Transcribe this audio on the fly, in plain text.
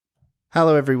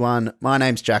Hello everyone, my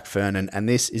name's Jack Fernan and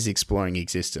this is Exploring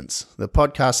Existence, the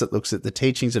podcast that looks at the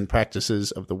teachings and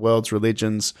practices of the world's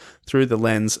religions through the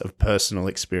lens of personal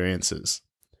experiences.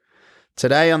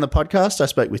 Today on the podcast I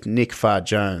spoke with Nick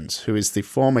Farr-Jones, who is the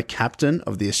former captain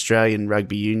of the Australian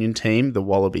rugby union team, the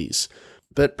Wallabies.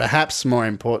 But perhaps more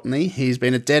importantly, he's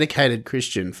been a dedicated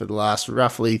Christian for the last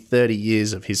roughly 30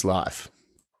 years of his life.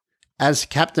 As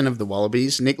captain of the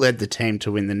Wallabies, Nick led the team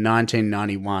to win the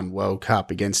 1991 World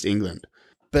Cup against England.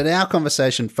 But our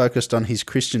conversation focused on his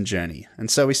Christian journey,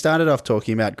 and so we started off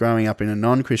talking about growing up in a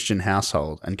non-Christian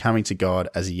household and coming to God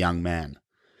as a young man.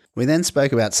 We then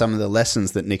spoke about some of the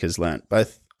lessons that Nick has learnt,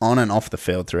 both on and off the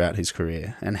field throughout his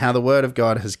career, and how the Word of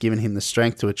God has given him the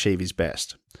strength to achieve his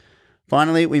best.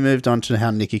 Finally, we moved on to how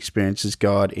Nick experiences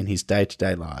God in his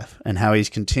day-to-day life, and how he's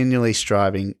continually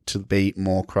striving to be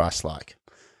more Christ-like.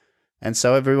 And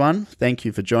so everyone, thank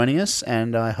you for joining us,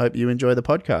 and I hope you enjoy the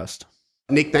podcast.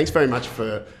 Nick, thanks very much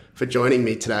for joining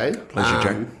me today. Pleasure,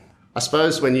 Jack. I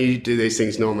suppose when you do these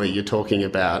things normally, you're talking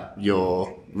about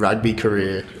your rugby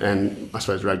career and I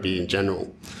suppose rugby in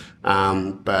general.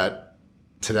 But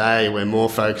today we're more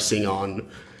focusing on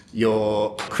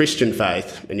your Christian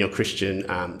faith and your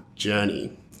Christian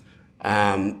journey.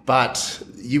 But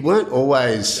you weren't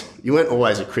always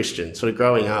a Christian. Sort of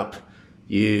growing up,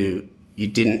 you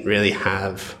didn't really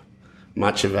have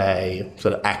much of a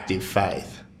sort of active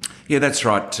faith. Yeah, that's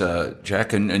right,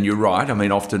 Jack, and you're right. I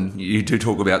mean, often you do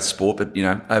talk about sport, but, you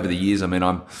know, over the years, I mean,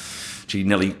 I'm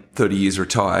nearly 30 years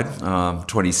retired,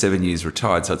 27 years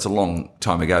retired, so it's a long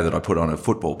time ago that I put on a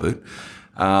football boot.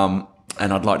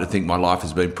 And I'd like to think my life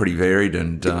has been pretty varied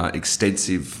and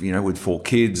extensive, you know, with 4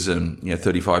 kids and,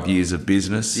 35 years of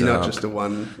business. You're not just a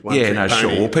one Yeah, no, pony. sure.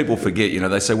 Well, people forget,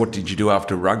 they say, what did you do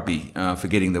after rugby?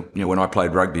 Forgetting that, when I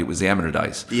played rugby, it was the amateur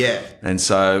days. Yeah. And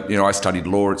so, I studied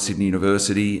law at Sydney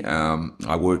University.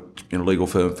 I worked in a legal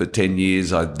firm for 10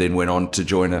 years. I then went on to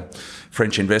join a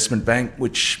French investment bank,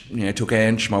 which, took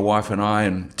Ange, my wife and I,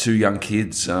 and 2 young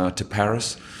kids to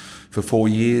Paris for 4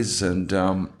 years, and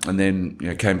then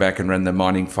came back and ran the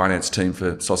mining finance team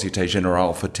for Societe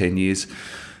Generale for 10 years.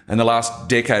 And the last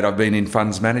decade I've been in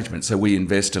funds management, so we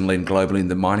invest and lend globally in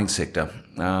the mining sector,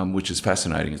 which is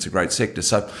fascinating. It's a great sector.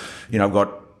 So, I've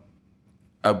got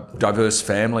a diverse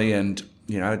family and,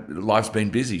 life's been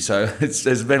busy, so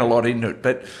there's been a lot into it.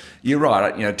 But you're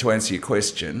right, to answer your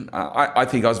question, I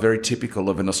think I was very typical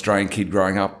of an Australian kid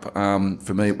growing up.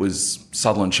 For me, it was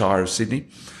Sutherland Shire of Sydney.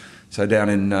 So down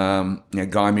in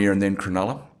Gymea and then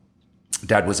Cronulla.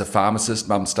 Dad was a pharmacist,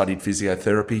 Mum studied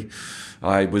physiotherapy.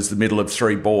 I was the middle of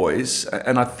 3 boys,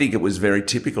 and I think it was very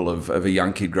typical of a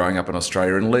young kid growing up in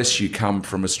Australia. Unless you come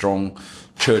from a strong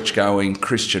church-going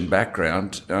Christian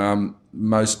background,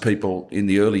 most people in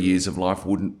the early years of life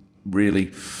wouldn't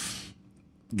really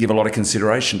give a lot of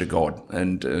consideration to God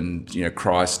and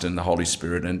Christ and the Holy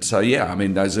Spirit. And so,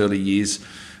 those early years,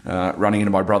 running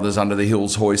into my brothers under the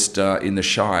Hills hoist in the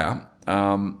Shire,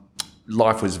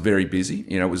 life was very busy.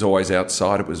 It was always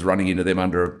outside. It was running into them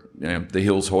under the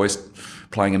Hills hoist,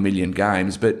 playing a million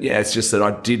games. But it's just that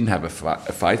I didn't have a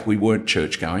faith. We weren't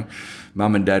church going.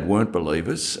 Mum and Dad weren't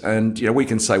believers. And we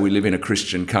can say we live in a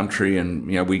Christian country and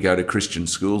we go to Christian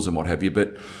schools and what have you.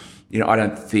 But I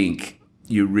don't think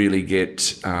you really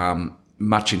get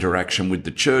much interaction with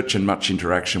the church and much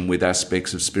interaction with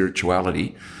aspects of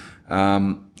spirituality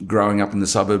growing up in the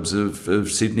suburbs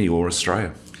of Sydney or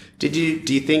Australia. Do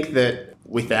you think that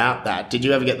without that, did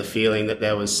you ever get the feeling that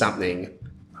there was something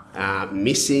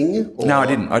missing? Or? No, I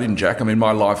didn't, Jack. I mean,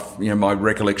 my life, my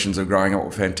recollections of growing up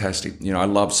were fantastic. I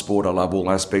love sport. I love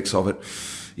all aspects of it.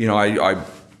 I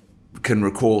can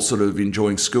recall sort of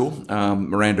enjoying school.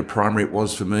 Miranda Primary it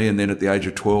was for me, and then at the age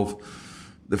of 12,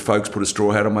 the folks put a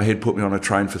straw hat on my head, put me on a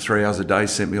train for 3 hours a day,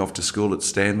 sent me off to school at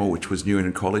Stanmore, which was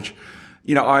Newington College.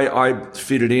 I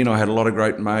fitted in. I had a lot of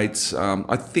great mates.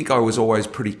 I think I was always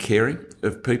pretty caring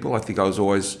of people. I think I was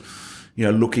always,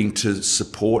 looking to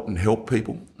support and help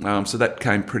people. So that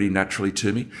came pretty naturally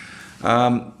to me.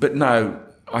 But no,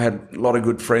 I had a lot of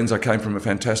good friends. I came from a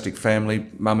fantastic family.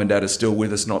 Mum and Dad are still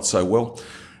with us, not so well.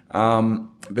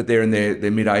 But they're in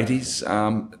their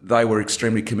mid-80s. They were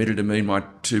extremely committed to me and my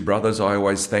 2 brothers. I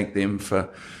always thank them for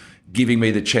giving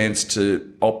me the chance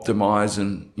to optimise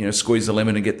and, squeeze the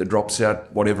lemon and get the drops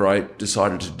out, whatever I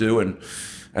decided to do. And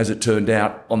as it turned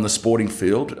out, on the sporting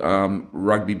field,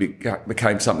 rugby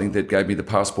became something that gave me the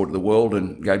passport of the world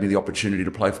and gave me the opportunity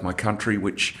to play for my country,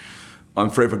 which I'm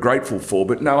forever grateful for.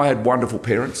 But no, I had wonderful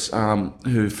parents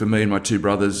who, for me and my 2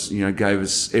 brothers, gave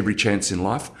us every chance in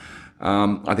life.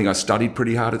 I think I studied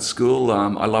pretty hard at school.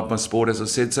 I loved my sport, as I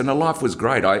said. So no, life was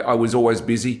great. I was always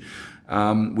busy.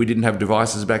 We didn't have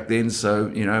devices back then,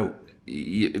 so,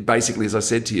 basically, as I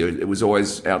said to you, it was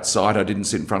always outside. I didn't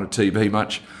sit in front of TV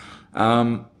much.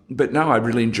 But no, I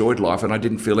really enjoyed life, and I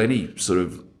didn't feel any sort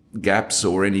of gaps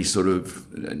or any sort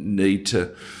of need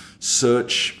to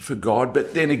search for God.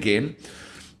 But then again,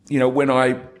 when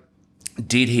I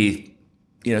did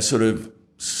hear, sort of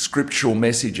scriptural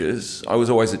messages, I was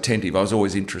always attentive. I was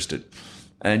always interested.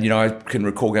 And, I can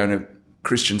recall going to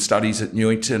Christian studies at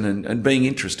Newington and being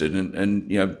interested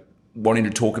and wanting to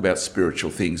talk about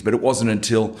spiritual things. But it wasn't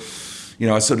until,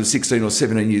 I was sort of 16 or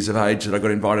 17 years of age that I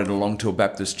got invited along to a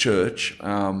Baptist church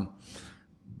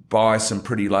by some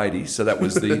pretty ladies. So that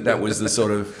was the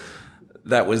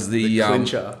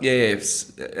clincher.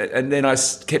 Yes. And then I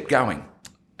kept going.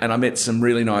 And I met some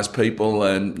really nice people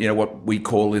and, what we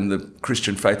call in the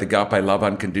Christian faith, agape love,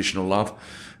 unconditional love.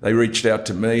 They reached out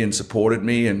to me and supported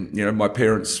me. And, my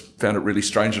parents found it really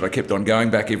strange that I kept on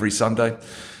going back every Sunday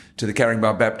to the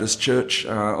Caringbah Baptist Church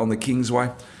on the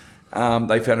Kingsway.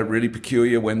 They found it really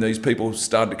peculiar when these people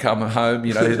started to come home,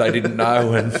 who they didn't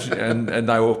know, and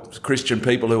they were Christian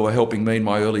people who were helping me in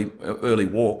my early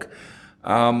walk.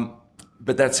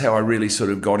 But that's how I really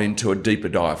sort of got into a deeper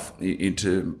dive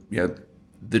into,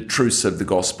 the truths of the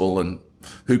gospel and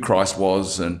who Christ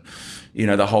was, and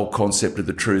the whole concept of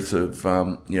the truth of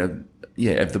of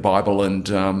the Bible, and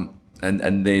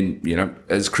then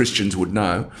as Christians would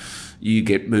know, you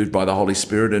get moved by the Holy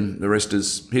Spirit, and the rest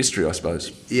is history, I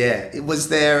suppose. Yeah. Was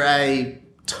there a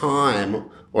time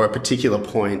or a particular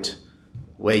point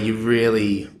where you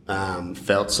really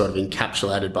felt sort of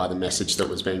encapsulated by the message that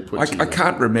was being put to you? I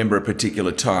can't remember a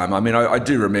particular time. I mean, I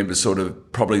do remember sort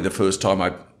of probably the first time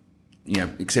I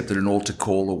accepted an altar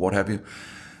call or what have you.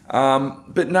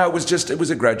 But no, it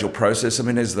was a gradual process. I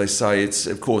mean, as they say, it's,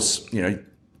 of course,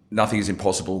 nothing is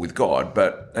impossible with God,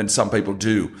 and some people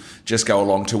do just go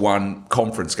along to one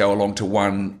conference, go along to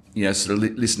one, sort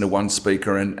of listen to one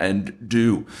speaker and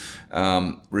do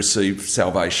receive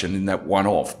salvation in that one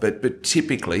off. But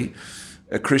typically,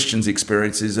 a Christian's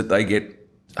experience is that they get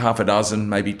half a dozen,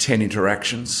 maybe 10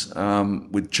 interactions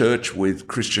with church, with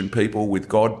Christian people, with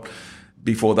God,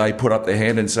 before they put up their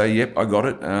hand and say, yep, I got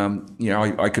it.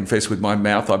 I confess with my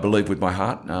mouth, I believe with my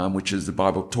heart, which is the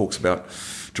Bible talks about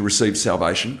to receive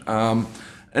salvation.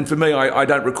 And for me, I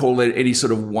don't recall any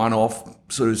sort of one-off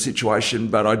sort of situation,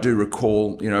 but I do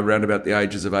recall, around about the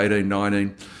ages of 18,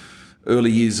 19,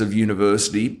 early years of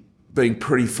university, being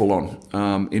pretty full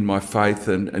on in my faith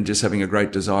and just having a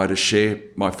great desire to share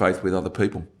my faith with other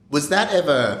people. Was that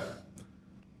ever,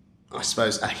 I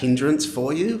suppose, a hindrance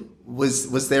for you?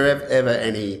 Was there ever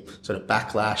any sort of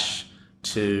backlash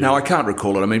to... No, I can't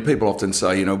recall it. I mean, people often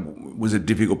say, was it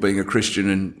difficult being a Christian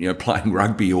and, playing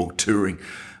rugby or touring?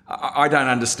 I don't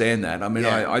understand that. I mean,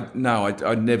 yeah.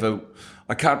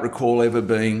 I can't recall ever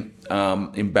being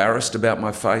embarrassed about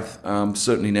my faith.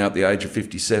 Certainly now at the age of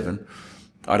 57,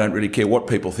 I don't really care what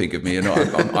people think of me, and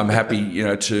I'm happy,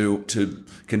 to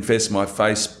confess my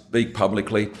faith, speak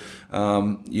publicly,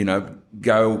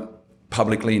 go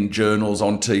publicly in journals,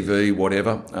 on TV,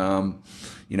 whatever,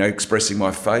 expressing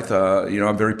my faith.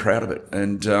 I'm very proud of it.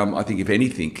 And I think if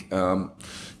anything,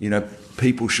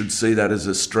 people should see that as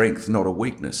a strength, not a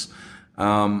weakness.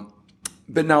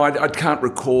 But no, I can't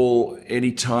recall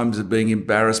any times of being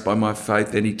embarrassed by my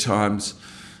faith, any times,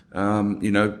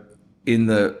 in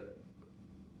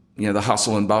the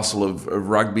hustle and bustle of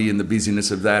rugby and the busyness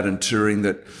of that and touring,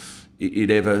 that it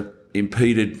ever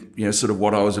impeded, sort of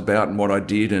what I was about and what I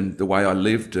did and the way I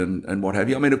lived and what have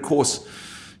you. I mean, of course,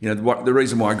 the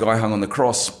reason why a guy hung on the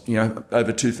cross,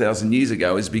 over 2,000 years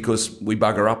ago is because we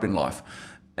bugger up in life.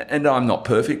 And I'm not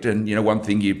perfect. And, one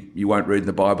thing you won't read in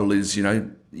the Bible is,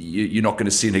 you're not going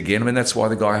to sin again. I mean, that's why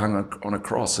the guy hung on a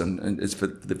cross, and it's for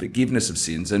the forgiveness of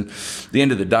sins. And at the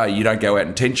end of the day, you don't go out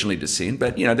intentionally to sin.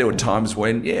 But, there were times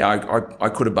when, I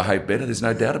could have behaved better. There's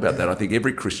no doubt about that. I think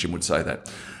every Christian would say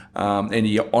that.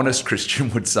 Any honest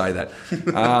Christian would say that.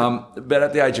 But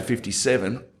at the age of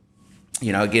 57,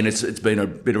 again, it's been a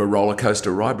bit of a roller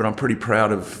coaster ride, but I'm pretty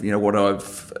proud of, what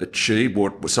I've achieved,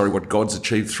 what God's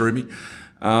achieved through me.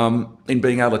 In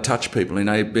being able to touch people,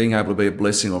 in being able to be a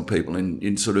blessing on people,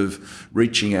 in sort of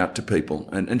reaching out to people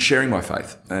and sharing my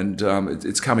faith. And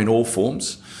it's come in all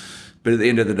forms. But at the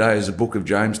end of the day, as the book of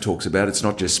James talks about, it's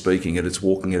not just speaking it, it's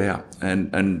walking it out.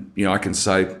 And I can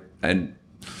say, and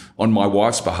on my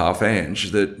wife's behalf,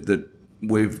 Ange, that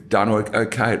we've done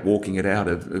okay at walking it out,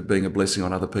 of being a blessing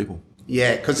on other people.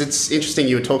 Yeah, because it's interesting,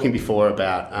 you were talking before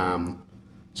about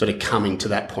sort of coming to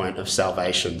that point of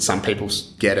salvation. Some people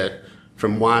get it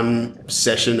from one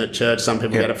session at church, some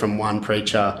people get it from one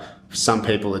preacher, for some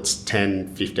people it's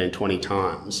 10, 15, 20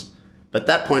 times. But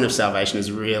that point of salvation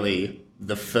is really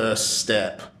the first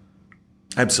step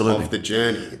Absolutely. of the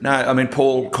journey. No, I mean,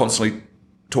 Paul constantly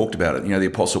talked about it. The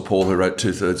Apostle Paul, who wrote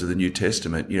 2/3 of the New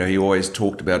Testament, he always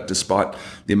talked about, despite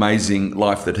the amazing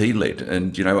life that he led,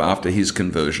 and, after his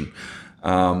conversion,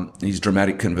 his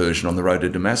dramatic conversion on the road to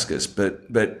Damascus,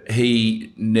 but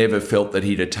he never felt that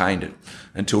he'd attained it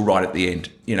until right at the end,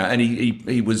 and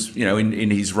he was,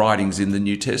 in his writings in the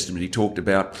New Testament, he talked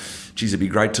about, geez, it'd be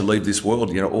great to leave this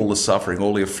world, all the suffering,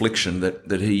 all the affliction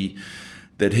that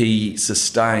he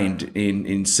sustained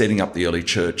in setting up the early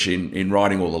church, in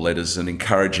writing all the letters and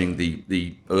encouraging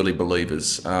the early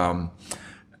believers.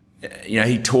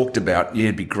 He talked about,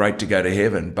 it'd be great to go to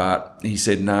heaven, but he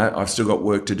said, no, I've still got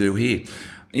work to do here.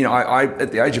 I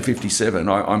at the age of 57,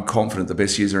 I'm confident the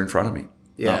best years are in front of me.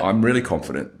 Yeah. I'm really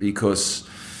confident because,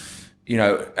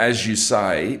 as you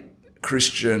say,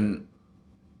 Christian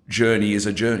journey is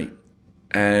a journey.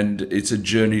 And it's a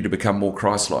journey to become more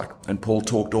Christ-like. And Paul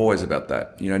talked always about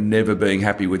that, never being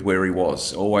happy with where he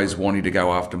was, always wanting to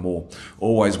go after more,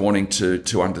 always wanting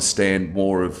to understand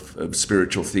more of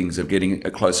spiritual things, of getting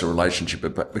a closer relationship,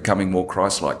 of becoming more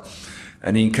Christ-like.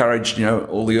 And he encouraged,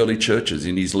 all the early churches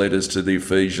in his letters to the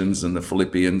Ephesians and the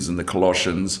Philippians and the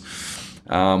Colossians.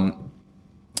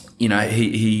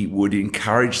 He would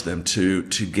encourage them to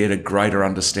get a greater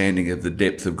understanding of the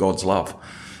depth of God's love.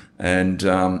 And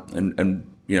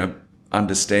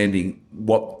understanding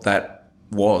what that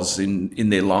was in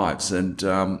their lives. And,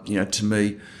 to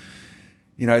me,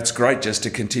 it's great just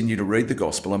to continue to read the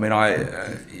gospel. I mean,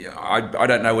 I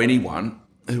don't know anyone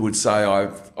who would say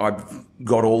I've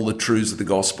got all the truths of the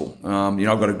gospel.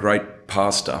 I've got a great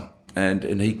pastor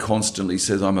and he constantly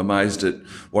says, I'm amazed at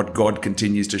what God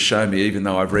continues to show me, even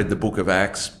though I've read the book of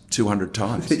Acts 200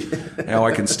 times. How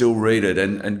I can still read it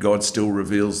and God still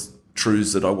reveals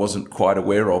truths that I wasn't quite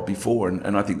aware of before.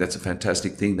 And I think that's a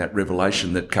fantastic thing, that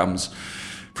revelation that comes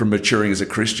from maturing as a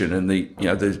Christian and the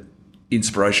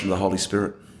inspiration of the Holy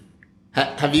Spirit.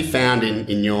 Have you found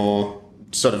in your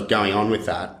sort of going on with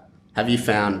that, have you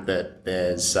found that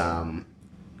there's,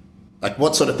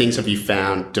 what sort of things have you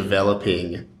found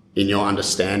developing in your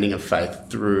understanding of faith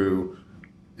through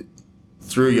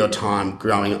your time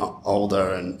growing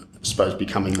older and I suppose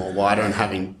becoming more wider and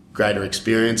having greater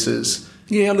experiences?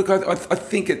 Yeah, look, I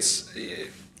think it's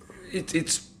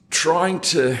trying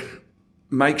to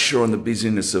make sure in the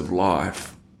busyness of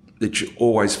life that you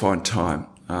always find time.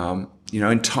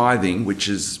 In tithing, which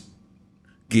is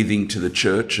giving to the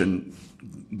church and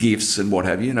gifts and what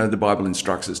have you, the Bible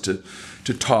instructs us to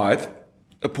tithe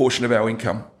a portion of our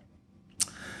income.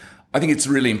 I think it's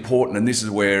really important, and this is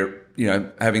where,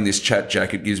 having this chat,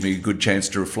 Jack, it gives me a good chance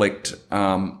to reflect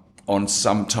on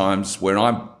sometimes where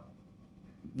I'm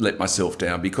let myself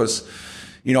down, because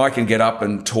I can get up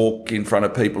and talk in front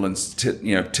of people and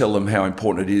tell them how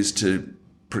important it is to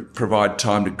provide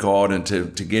time to God and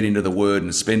to get into the Word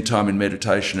and spend time in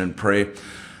meditation and prayer.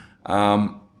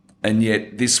 And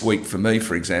yet this week for me,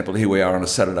 for example, here we are on a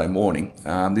Saturday morning.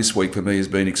 This week for me has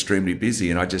been extremely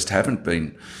busy and I just haven't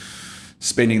been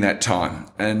spending that time.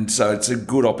 And so it's a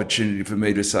good opportunity for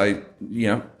me to say,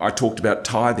 I talked about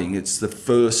tithing. It's the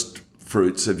first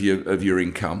fruits of your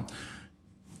income.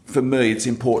 For me, it's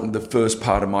important the first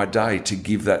part of my day to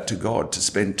give that to God, to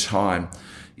spend time,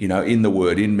 in the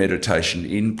Word, in meditation,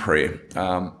 in prayer,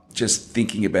 just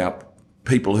thinking about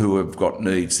people who have got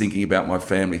needs, thinking about my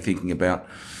family, thinking about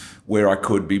where I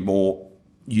could be more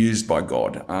used by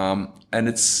God.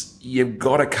 And you've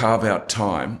got to carve out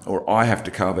time, or I have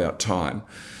to carve out time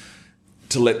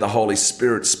to let the Holy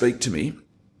Spirit speak to me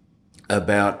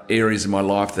about areas of my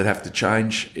life that have to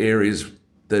change, areas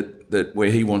that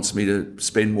where he wants me to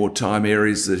spend more time,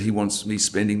 areas that he wants me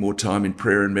spending more time in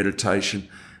prayer and meditation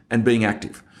and being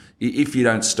active. If you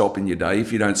don't stop in your day,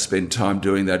 if you don't spend time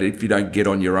doing that, if you don't get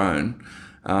on your own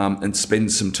and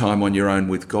spend some time on your own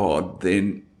with God,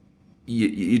 then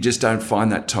you just don't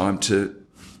find that time to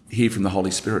hear from the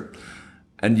Holy Spirit.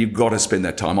 And you've got to spend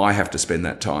that time. I have to spend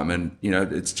that time. And,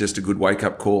 it's just a good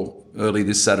wake-up call early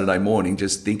this Saturday morning,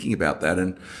 just thinking about that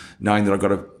and knowing that I've got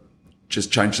to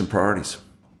just change some priorities.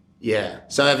 Yeah.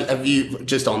 So have you,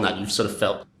 just on that, you've sort of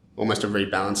felt almost a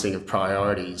rebalancing of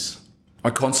priorities?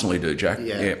 I constantly do, Jack.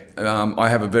 Yeah. I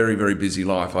have a very, very busy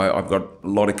life. I've got a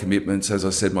lot of commitments. As I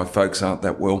said, my folks aren't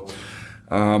that well.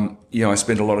 I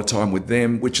spend a lot of time with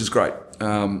them, which is great.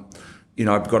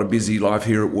 I've got a busy life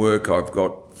here at work. I've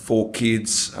got 4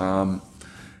 kids.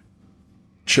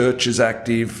 Church is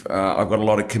active. I've got a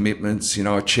lot of commitments.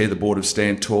 I chair the board of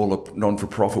Stand Tall, a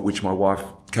non-for-profit, which my wife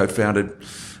co-founded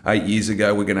 8 years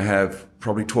ago. We're going to have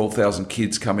probably 12,000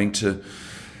 kids coming to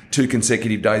 2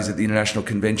 consecutive days at the International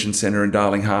Convention Centre in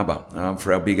Darling Harbour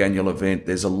for our big annual event.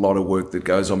 There's a lot of work that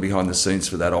goes on behind the scenes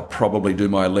for that. I'll probably do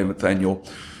my 11th annual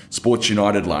Sports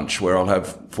United lunch where I'll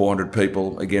have 400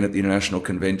 people again at the International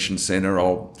Convention Centre.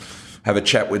 I'll have a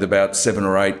chat with about 7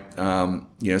 or 8,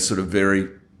 sort of very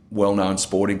well-known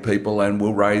sporting people, and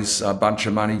we'll raise a bunch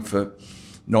of money for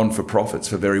non-for-profits,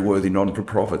 for very worthy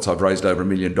non-for-profits. I've raised over $1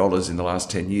 million in the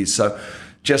last 10 years. So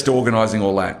just organising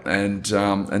all that, and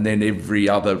then every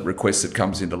other request that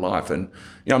comes into life. And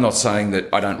I'm not saying that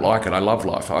I don't like it. I love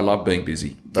life. I love being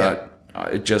busy, but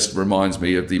it just reminds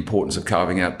me of the importance of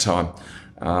carving out time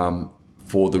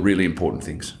for the really important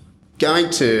things. Going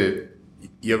to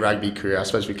your rugby career, I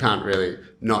suppose we can't really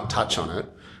not touch on it.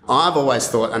 I've always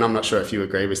thought, and I'm not sure if you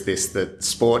agree with this, that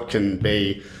sport can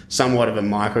be somewhat of a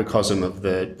microcosm of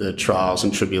the trials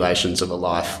and tribulations of a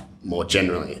life more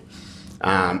generally.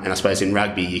 And I suppose in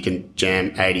rugby, you can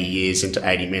jam 80 years into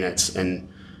 80 minutes and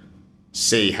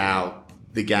see how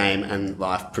the game and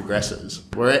life progresses.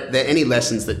 Were there any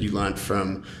lessons that you learned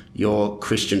from your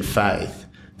Christian faith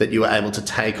that you were able to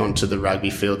take onto the rugby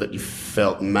field that you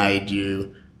felt made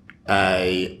you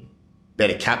a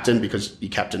better captain because you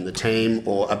captained the team,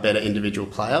 or a better individual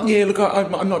player? Yeah, look,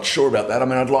 I'm not sure about that. I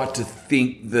mean, I'd like to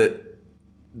think that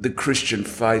the Christian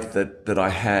faith that I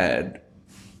had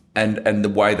and the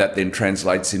way that then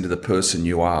translates into the person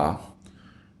you are,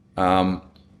 the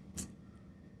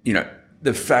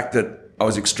fact that I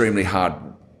was extremely hard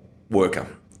worker,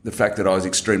 the fact that I was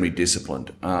extremely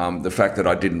disciplined, the fact that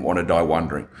I didn't want to die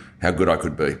wondering how good I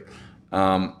could be,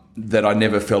 that I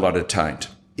never felt I'd attained.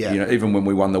 Yeah. Even when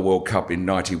we won the World Cup in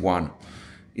 91,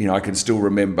 I can still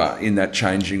remember in that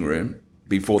changing room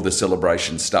before the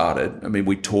celebration started. I mean,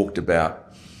 we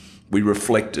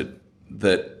reflected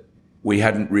that we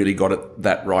hadn't really got it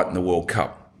that right in the World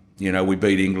Cup. We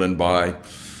beat England by,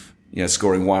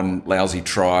 scoring one lousy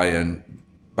try and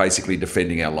basically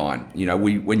defending our line.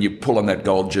 When you pull on that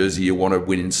gold jersey, you want to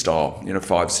win in style.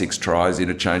 5-6 tries,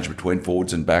 interchange between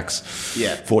forwards and backs,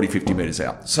 40, 50 metres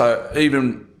out. So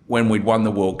even when we'd won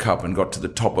the World Cup and got to the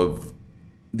top of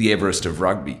the Everest of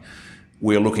rugby,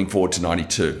 we were looking forward to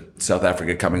 92. South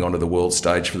Africa coming onto the world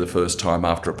stage for the first time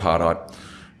after apartheid.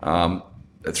 A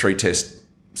 3-test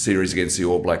series against the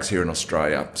All Blacks here in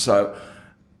Australia. So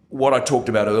what I talked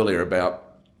about earlier about,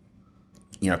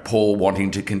 Paul wanting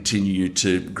to continue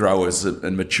to grow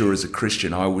and mature as a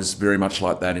Christian, I was very much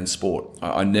like that in sport.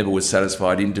 I never was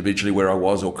satisfied individually where I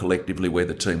was or collectively where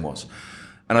the team was.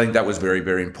 And I think that was very,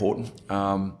 very important.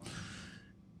 So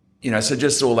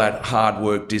just all that hard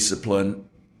work, discipline,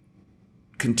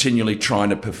 continually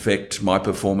trying to perfect my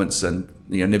performance and,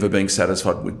 never being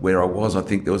satisfied with where I was. I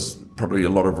think there was probably a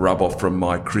lot of rub-off from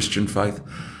my Christian faith.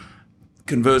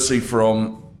 Conversely,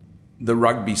 from the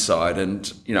rugby side,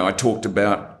 and, I talked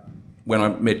about, when I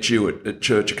met you at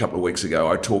church a couple of weeks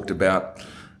ago, I talked about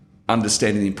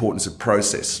understanding the importance of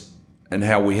process and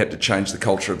how we had to change the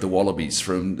culture of the Wallabies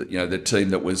from, the team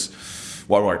that was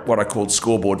what I called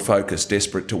scoreboard focused,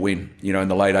 desperate to win. In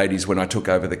the late 80s when I took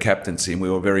over the captaincy, and we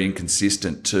were very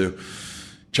inconsistent, to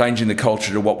changing the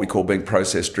culture to what we call being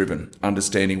process driven,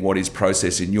 understanding what is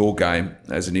process in your game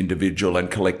as an individual and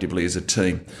collectively as a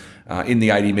team, in the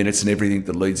 80 minutes and everything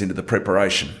that leads into the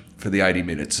preparation for the 80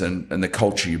 minutes and the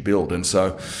culture you build. And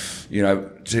so,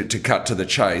 to cut to the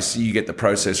chase, you get the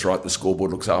process right, the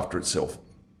scoreboard looks after itself.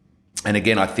 And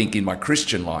again, I think in my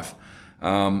Christian life,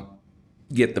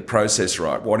 get the process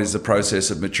right. What is the process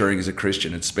of maturing as a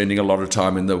Christian? It's spending a lot of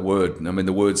time in the Word. I mean,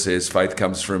 the Word says faith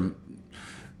comes from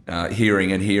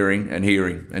hearing and hearing and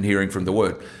hearing and hearing from the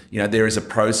Word. There is a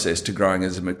process to growing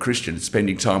as a Christian. It's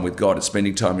spending time with God. It's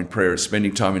spending time in prayer. It's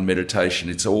spending time in meditation.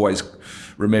 It's always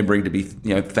remembering to be,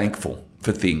 thankful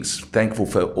for things, thankful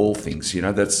for all things.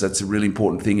 That's a really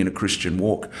important thing in a Christian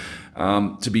walk.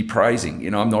 To be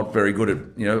praising. I'm not very good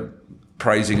at,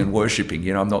 praising and worshipping.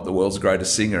 I'm not the world's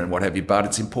greatest singer and what have you, but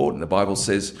it's important. The Bible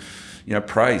says,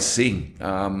 praise, sing,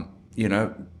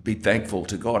 be thankful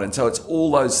to God. And so it's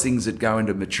all those things that go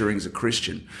into maturing as a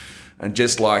Christian. And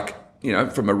just like,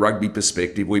 from a rugby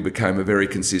perspective, we became a very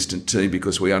consistent team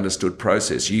because we understood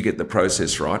process. You get the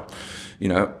process right.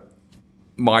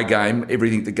 My game,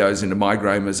 everything that goes into my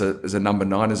game as a number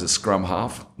 9, as a scrum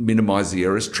half, minimise the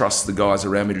errors, trust the guys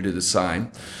around me to do the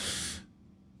same.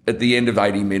 At the end of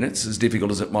 80 minutes, as difficult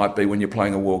as it might be when you're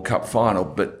playing a World Cup final,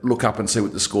 but look up and see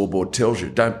what the scoreboard tells you.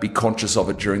 Don't be conscious of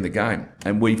it during the game.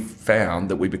 And we found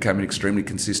that we became an extremely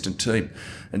consistent team.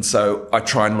 And so I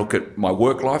try and look at my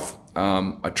work life.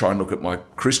 I try and look at my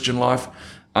Christian life,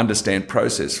 understand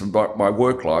process. From my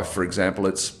work life, for example,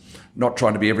 it's not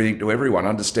trying to be everything to everyone,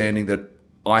 understanding that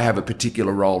I have a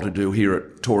particular role to do here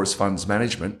at Taurus Funds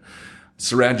Management.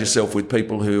 surround yourself with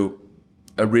people who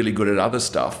are really good at other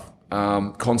stuff.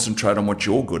 Concentrate on what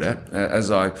you're good at. As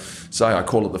I say, I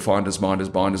call it the finders, minders,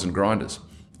 binders and grinders.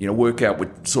 Work out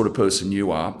what sort of person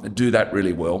you are, do that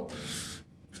really well.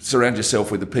 Surround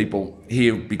yourself with the people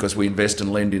here, because we invest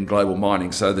and lend in global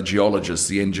mining. So the geologists,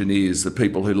 the engineers, the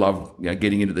people who love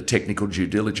getting into the technical due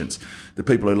diligence, the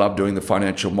people who love doing the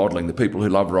financial modelling, the people who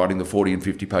love writing the 40 and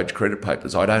 50 page credit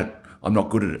papers. I don't. I'm not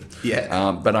good at it.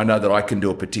 Yeah. But I know that I can do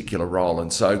a particular role.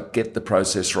 And so get the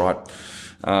process right.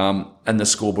 And the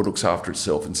scoreboard looks after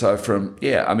itself. And so I've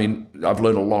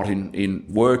learned a lot in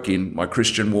work, in my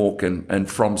Christian walk and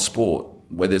from sport,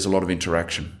 where there's a lot of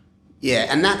interaction. Yeah,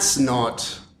 and that's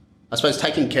not, I suppose,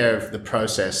 taking care of the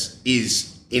process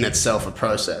is in itself a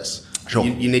process. Sure.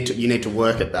 You need to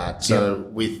work at that. So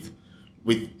with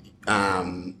the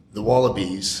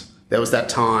Wallabies, there was that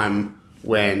time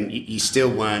when you still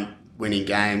weren't winning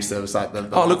games. There was like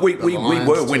we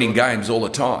were winning games all the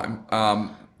time,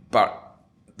 but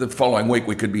the following week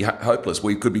we could be hopeless.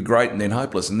 We could be great and then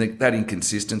hopeless. And that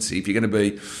inconsistency, if you're going to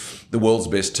be the world's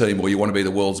best team or you want to be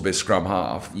the world's best scrum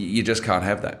half, you just can't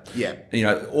have that.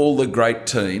 Yeah. All the great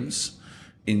teams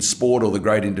in sport or the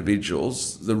great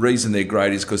individuals, the reason they're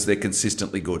great is because they're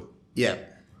consistently good. Yeah.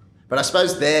 But I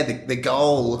suppose the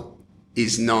goal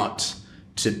is not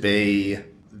to be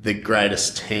the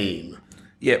greatest team.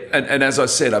 Yeah, and as I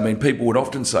said, people would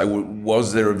often say, well,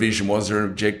 was there a vision, was there an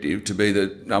objective to be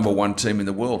the number one team in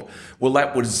the world? Well,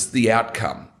 that was the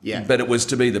outcome. Yeah. But it was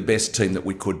to be the best team that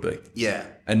we could be. Yeah.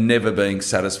 And never being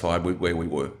satisfied with where we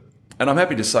were. And I'm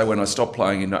happy to say when I stopped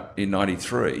playing in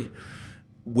 93,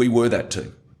 we were that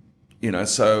team.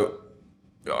 So,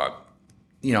 I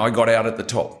got out at the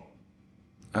top.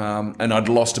 And I'd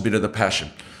lost a bit of the passion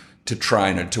to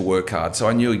train and to work hard. So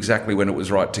I knew exactly when it was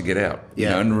right to get out.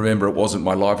 Yeah. And remember, it wasn't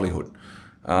my livelihood.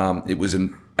 It was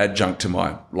an adjunct to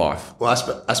my life. Well,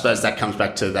 I suppose that comes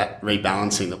back to that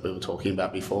rebalancing that we were talking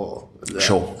about before.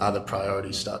 Sure. Other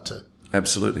priorities start to...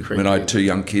 Absolutely. I had 2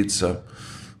 young kids, so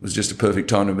it was just a perfect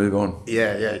time to move on.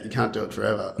 Yeah. You can't do it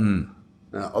forever.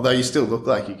 Although you still look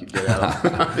like you could get out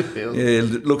of the field. Yeah,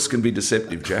 looks can be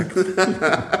deceptive, Jack.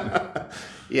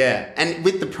 Yeah, and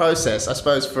with the process, I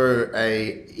suppose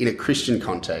in a Christian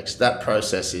context, that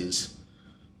process is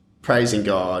praising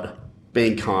God,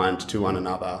 being kind to one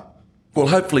another. Well,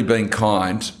 hopefully being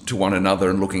kind to one another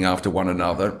and looking after one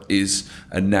another is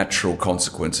a natural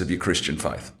consequence of your Christian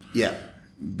faith. Yeah.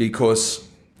 Because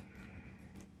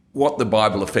what the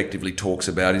Bible effectively talks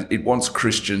about is it wants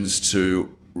Christians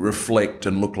to reflect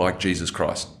and look like Jesus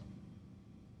Christ.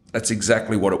 That's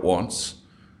exactly what it wants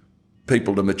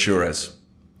people to mature as,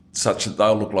 such that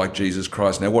they'll look like Jesus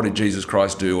Christ. Now, what did Jesus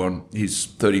Christ do on his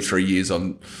 33 years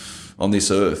on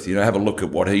this earth? Have a look at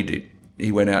what he did.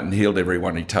 He went out and healed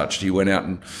everyone he touched. He went out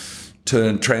and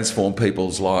transformed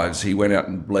people's lives. He went out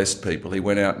and blessed people. He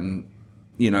went out and,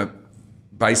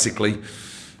 basically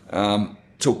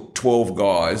took 12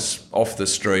 guys off the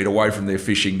street, away from their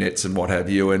fishing nets and what have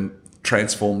you, and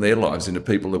transformed their lives into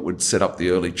people that would set up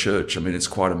the early church. It's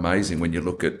quite amazing when you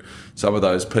look at some of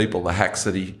those people, the hacks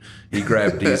that he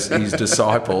grabbed his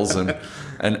disciples and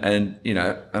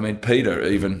Peter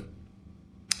even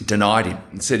denied him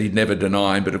and said he'd never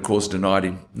deny him, but of course denied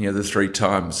him, the 3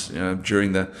 times,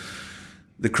 during the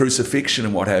crucifixion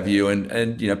and what have you.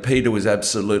 And Peter was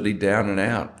absolutely down and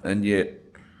out. And yet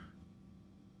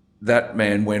that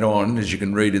man went on, as you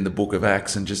can read in the book of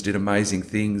Acts, and just did amazing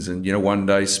things. And, one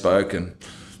day spoke and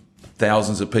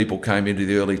thousands of people came into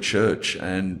the early church,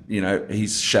 and,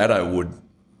 his shadow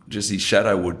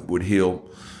would heal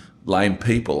lame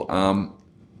people, and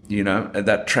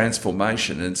that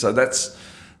transformation. And so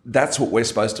that's what we're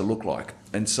supposed to look like.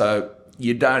 And so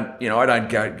I don't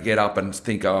get up and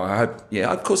think, I hope,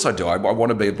 of course I do. I want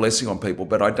to be a blessing on people,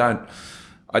 but I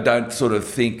don't sort of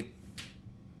think,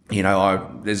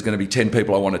 there's going to be 10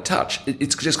 people I want to touch.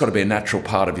 It's just got to be a natural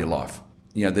part of your life,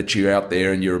 that you're out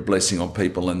there and you're a blessing on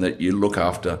people and that you look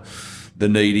after the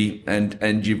needy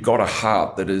and you've got a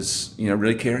heart that is,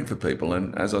 really caring for people.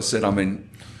 And as I said,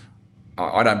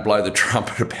 I don't blow the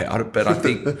trumpet about it, but I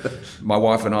think my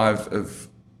wife and I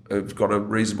have got a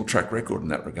reasonable track record in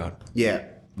that regard. Yeah.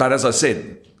 But as I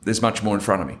said, there's much more in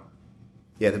front of me.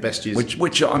 Yeah, the best use.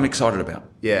 Which I'm excited about.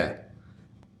 Yeah.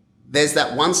 There's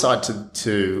that one side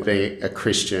to being a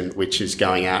Christian, which is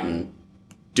going out and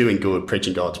doing good,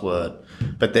 preaching God's word.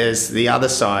 But there's the other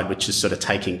side, which is sort of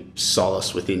taking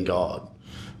solace within God.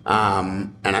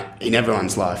 And in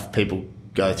everyone's life, people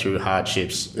go through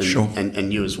hardships,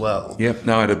 and you as well. Yeah,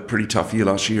 no, I had a pretty tough year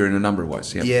last year in a number of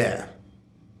ways. Yeah. Yeah.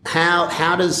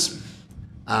 How does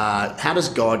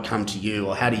God come to you,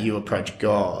 or how do you approach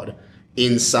God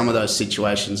in some of those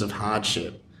situations of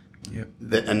hardship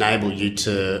that enable you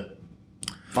to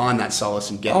find that solace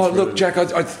and get through? Look, Jack,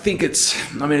 I think it's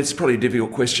probably a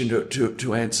difficult question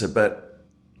to answer, but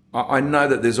I know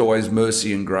that there's always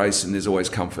mercy and grace and there's always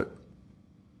comfort.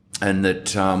 And that,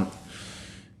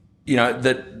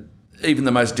 that even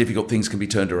the most difficult things can be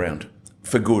turned around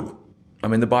for good. I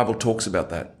mean, the Bible talks about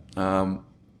that. If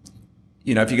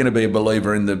you're going to be a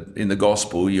believer in the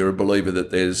gospel, you're a believer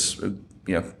that there's,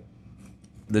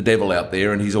 the devil out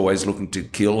there and he's always looking to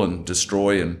kill and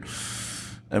destroy and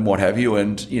what have you.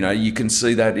 And, you can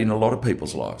see that in a lot of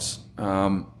people's lives.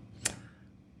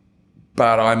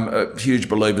 But I'm a huge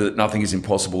believer that nothing is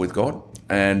impossible with God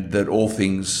and that all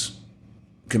things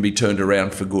can be turned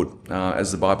around for good,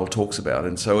 as the Bible talks about.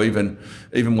 And so even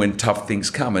when tough things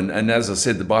come, and as I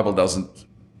said,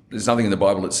 there's nothing in the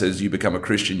Bible that says you become a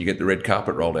Christian, you get the red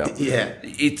carpet rolled out. Yeah.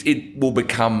 It will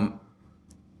become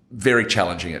very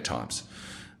challenging at times.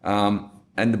 And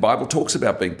the Bible talks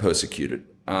about being persecuted.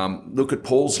 Look at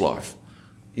Paul's life.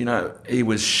 He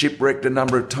was shipwrecked a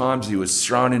number of times. He was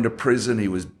thrown into prison. He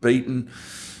was beaten.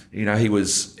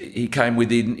 He came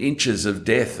within inches of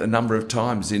death a number of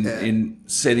times in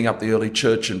setting up the early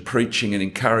church and preaching and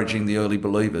encouraging the early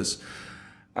believers.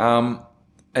 And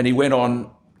he went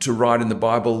on to write in the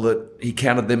Bible that he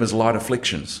counted them as light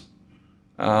afflictions.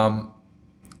 And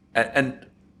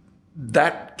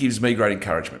that gives me great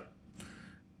encouragement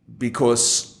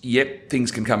because, yep,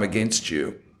 things can come against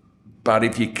you, but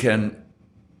if you can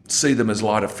see them as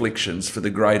light afflictions for the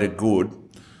greater good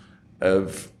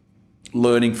of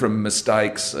learning from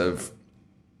mistakes, of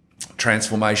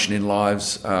transformation in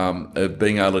lives, of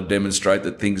being able to demonstrate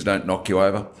that things don't knock you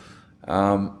over.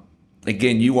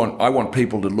 Again, I want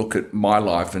people to look at my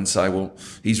life and say, well,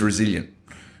 he's resilient.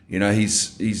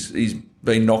 He's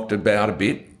been knocked about a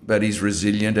bit, but he's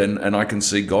resilient, and I can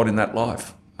see God in that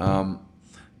life.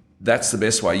 That's the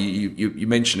best way. You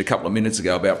mentioned a couple of minutes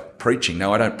ago about preaching.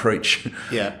 No, I don't preach.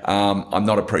 Yeah. I'm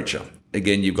not a preacher.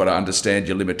 Again, you've got to understand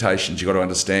your limitations. You've got to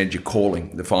understand your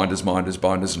calling, the finders, minders,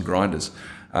 binders and grinders.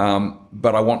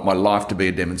 But I want my life to be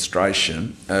a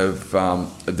demonstration of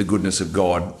the goodness of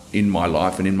God in my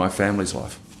life and in my family's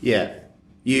life. Yeah.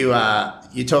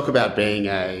 You talk about being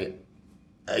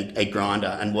a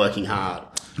grinder and working hard.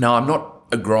 No, I'm not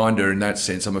a grinder in that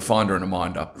sense. I'm a finder and a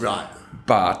minder. Right.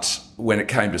 But when it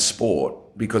came to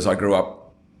sport, because I grew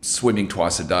up swimming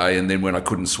twice a day, and then when I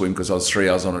couldn't swim because I was 3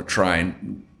 hours on a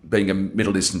train, being a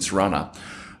middle distance runner,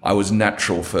 I was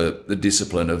natural for the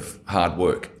discipline of hard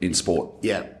work in sport.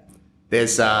 Yeah.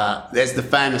 There's the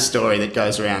famous story that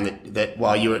goes around that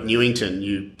while you were at Newington,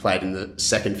 you played in the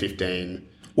second 15.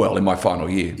 Well, in my final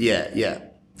year. Yeah.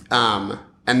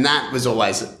 And that was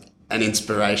always an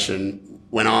inspiration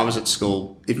when I was at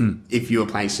school. If you were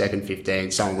playing second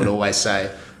 15, someone would always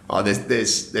say, oh,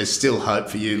 there's still hope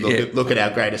for you. Look at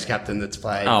our greatest captain that's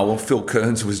played. Oh, well, Phil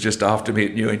Kearns was just after me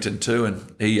at Newington too, and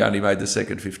he only made the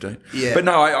second 15. Yeah. But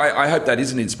no, I hope that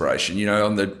is an inspiration,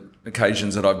 on the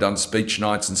occasions that I've done speech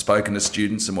nights and spoken to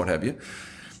students and what have you.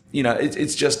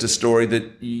 It's just a story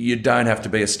that you don't have to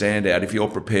be a standout if you're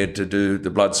prepared to do the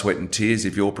blood, sweat and tears,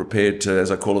 if you're prepared to, as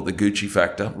I call it, the Gucci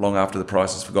factor, long after the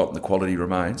price is forgotten, the quality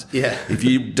remains. Yeah. If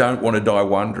you don't want to die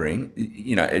wondering,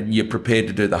 and you're prepared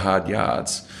to do the hard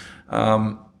yards,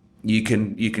 you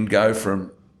can go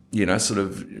from,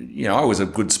 I was a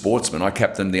good sportsman. I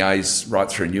captained the A's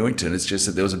right through Newington. It's just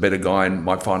that there was a better guy in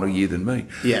my final year than me.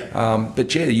 Yeah.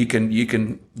 But yeah, you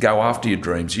can go after your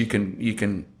dreams. You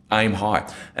can aim high.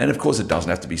 And of course it doesn't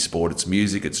have to be sport. It's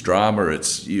music, it's drama,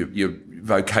 it's your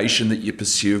vocation that you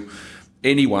pursue.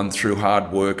 Anyone through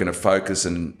hard work and a focus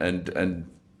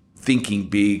and thinking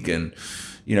big and,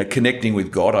 connecting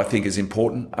with God, I think is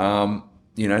important.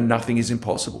 Nothing is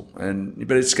impossible.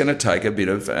 But it's going to take a bit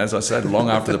of, as I said, long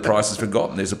after the price is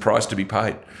forgotten, there's a price to be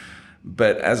paid.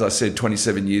 But as I said,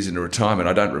 27 years into retirement,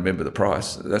 I don't remember the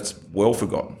price. That's well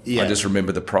forgotten. Yeah. I just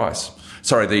remember the price.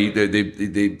 Sorry,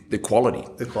 the quality.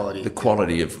 The quality. The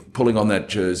quality of pulling on that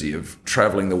jersey, of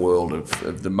travelling the world,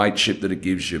 of the mateship that it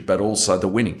gives you, but also the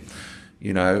winning.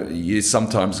 You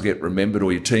sometimes get remembered,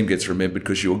 or your team gets remembered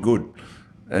because you're good.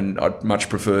 And I'd much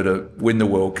prefer to win the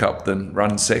World Cup than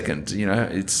run second.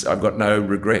 I've got no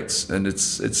regrets, and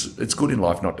it's good in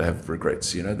life not to have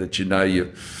regrets. That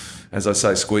you, as I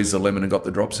say, squeezed the lemon and got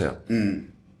the drops out.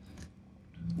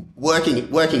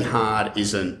 Working hard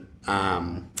isn't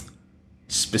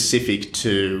specific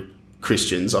to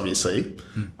Christians, obviously.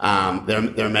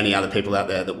 There are many other people out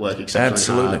there that work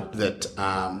exceptionally hard that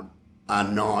are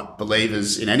not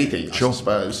believers in anything, I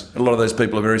suppose. A lot of those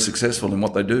people are very successful in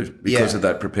what they do because of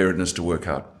that preparedness to work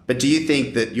hard. But do you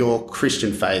think that your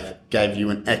Christian faith gave you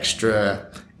an extra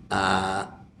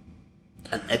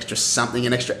an extra something,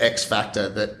 an extra X factor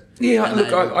that? Yeah,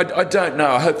 look, I don't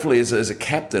know. Hopefully, as a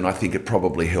captain, I think it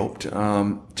probably helped.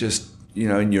 Just,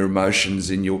 in your emotions,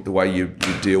 in the way you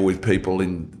deal with people,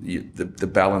 in the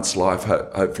balanced life.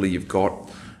 Hopefully, you've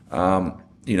got, that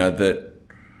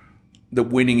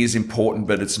winning is important,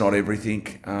 but it's not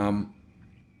everything. I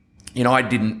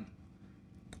didn't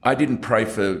pray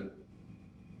for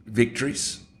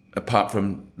victories apart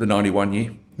from the 91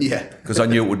 year. Yeah, because I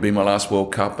knew it would be my last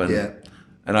World Cup, and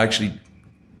I actually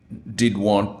did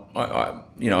want.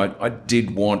 I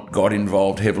did want God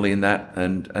involved heavily in that,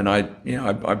 and I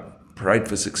prayed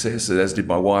for success, as did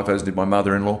my wife, as did my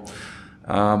mother-in-law.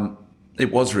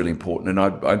 It was really important, and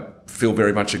I feel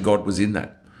very much that God was in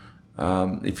that.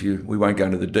 We won't go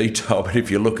into the detail, but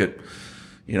if you look at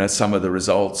some of the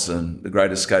results and the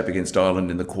Great Escape against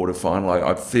Ireland in the quarterfinal,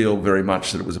 I feel very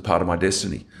much that it was a part of my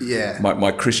destiny. Yeah,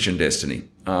 my Christian destiny.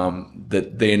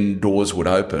 That then doors would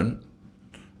open.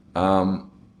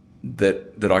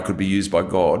 That I could be used by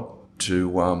God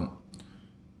to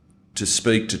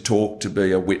speak, to talk, to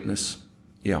be a witness.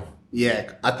 Yeah.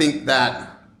 Yeah, I think that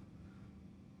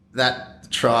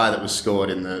try that was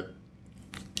scored in the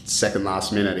second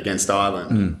last minute against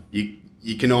Ireland,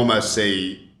 you can almost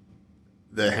see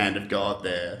the hand of God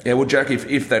there. Yeah, well, Jack,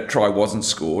 if that try wasn't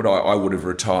scored, I would have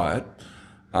retired.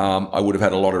 I would have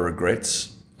had a lot of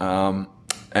regrets, and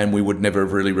we would never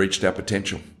have really reached our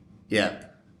potential. Yeah.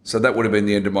 So that would have been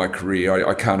the end of my career.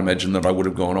 I can't imagine that I would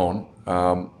have gone on.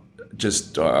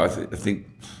 I think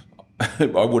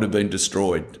I would have been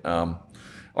destroyed.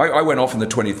 I went off in the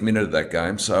 20th minute of that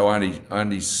game, so I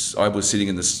was sitting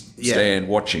in the stand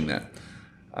watching that,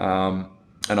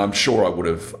 and I'm sure I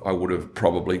would have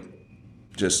probably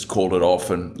just called it off,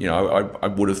 and I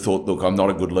would have thought, look, I'm not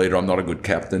a good leader, I'm not a good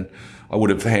captain. I would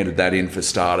have handed that in for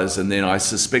starters, and then I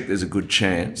suspect there's a good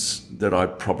chance that I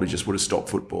probably just would have stopped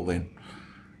football then.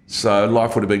 So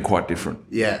life would have been quite different.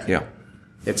 Yeah. Yeah.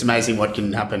 It's amazing what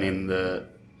can happen in those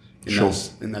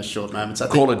short moments.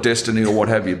 Call it destiny or what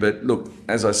have you, but look,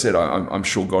 as I said, I'm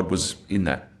sure God was in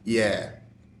that. Yeah.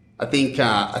 I think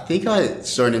I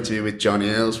saw an interview with John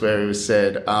Eales where it was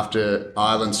said after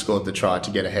Ireland scored the try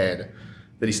to get ahead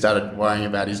that he started worrying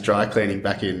about his dry cleaning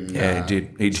back in... Yeah,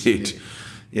 he did.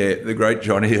 Yeah, the great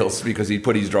John Eales, because he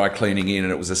put his dry cleaning in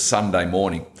and it was a Sunday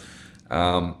morning.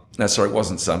 It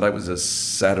wasn't Sunday, it was a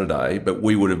Saturday, but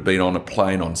we would have been on a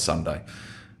plane on Sunday.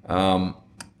 And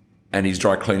his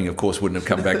dry cleaning, of course, wouldn't have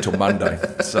come back till Monday.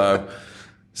 So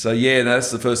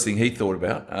that's the first thing he thought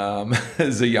about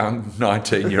as a young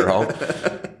 19-year-old.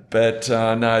 But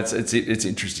no, it's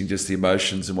interesting, just the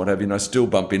emotions and what have you. And I still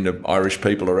bump into Irish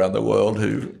people around the world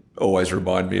who always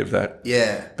remind me of that.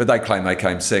 Yeah. But they claim they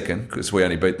came second because we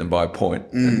only beat them by a point,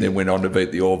 and then went on to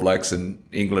beat the All Blacks and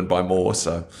England by more.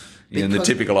 So in the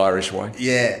typical Irish way.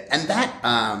 Yeah, and that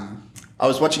I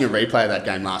was watching a replay of that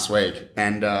game last week,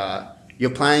 and you're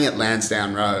playing at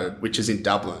Lansdowne Road, which is in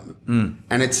Dublin,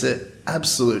 and it's an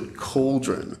absolute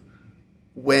cauldron.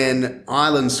 When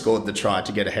Ireland scored the try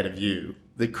to get ahead of you,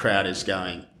 the crowd is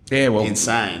going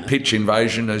insane. Pitch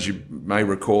invasion, as you may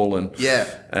recall, and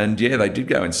they did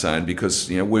go insane because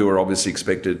we were obviously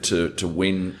expected to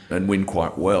win and win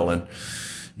quite well, and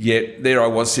yet there I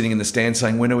was sitting in the stand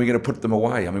saying, when are we going to put them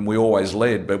away? I mean, we always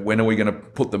led, but when are we going to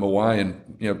put them away and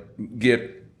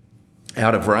get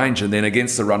out of range? And then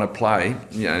against the run of play,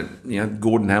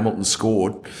 Gordon Hamilton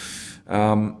scored.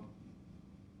 And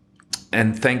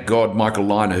thank God Michael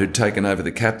Lynagh, who'd taken over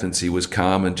the captaincy, was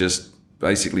calm and just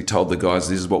basically told the guys,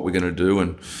 this is what we're going to do.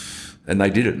 And they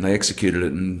did it, and they executed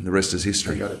it, and the rest is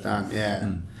history. They got it done, yeah.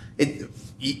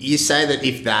 You say that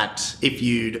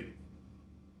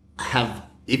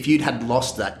if you'd had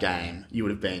lost that game, you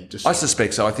would have been destroyed. I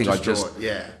suspect so. I think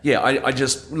destroyed. I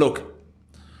just look,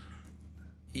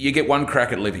 you get one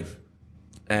crack at living.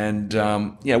 And,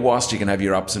 whilst you can have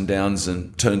your ups and downs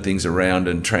and turn things around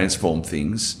and transform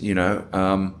things,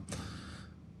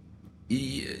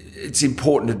 it's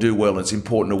important to do well. It's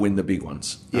important to win the big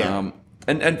ones. Yeah.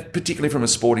 And particularly from a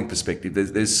sporting perspective,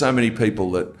 there's so many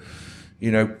people that,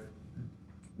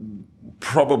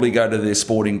 probably go to their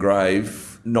sporting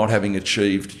grave not having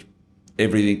achieved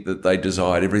everything that they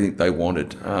desired, everything they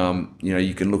wanted.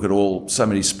 You can look at so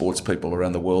many sports people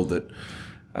around the world that,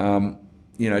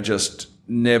 just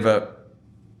never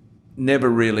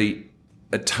really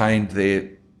attained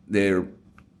their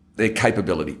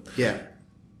capability. Yeah.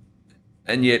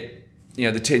 And yet,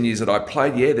 the 10 years that I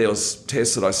played, there was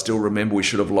tests that I still remember we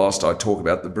should have lost. I talk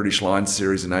about the British Lions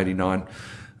series in 89,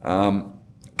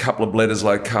 couple of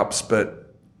Bledisloe Cups,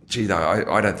 but gee,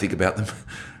 I don't think about them.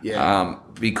 Yeah.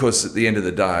 Because at the end of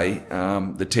the day,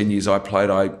 the 10 years I played,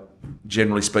 I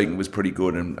generally speaking, was pretty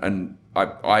good. And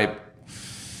I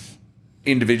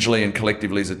individually and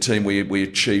collectively as a team, we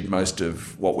achieved most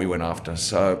of what we went after.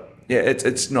 So, yeah,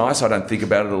 it's nice. I don't think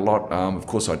about it a lot. Of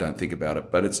course I don't think about it,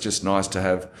 but it's just nice to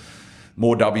have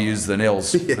more W's than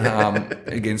L's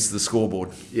against the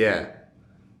scoreboard. Yeah.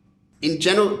 In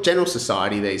general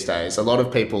society these days, a lot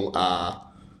of people are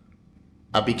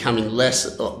becoming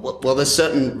less... Well, there's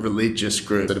certain religious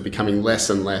groups that are becoming less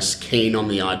and less keen on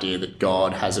the idea that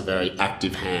God has a very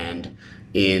active hand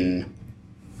in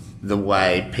the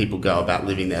way people go about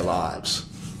living their lives.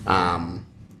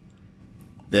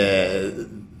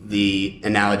 The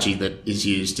analogy that is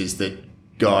used is that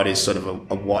God is sort of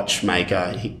a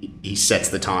watchmaker. He sets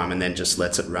the time and then just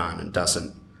lets it run and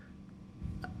doesn't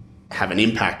have an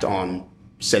impact on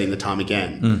setting the time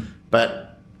again.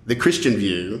 But the Christian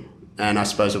view, and I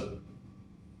suppose it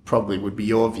probably would be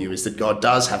your view, is that God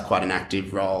does have quite an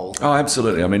active role. Oh,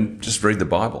 absolutely. I mean, just read the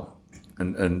Bible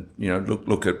and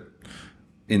look at,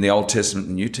 in the Old Testament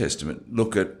and New Testament,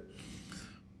 look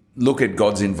at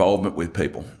God's involvement with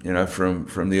people,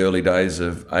 from the early days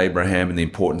of Abraham, and the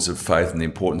importance of faith and the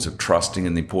importance of trusting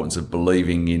and the importance of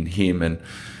believing in him.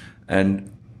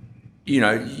 And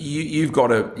you've got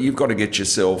to get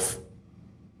yourself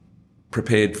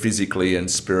prepared physically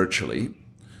and spiritually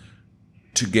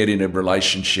to get in a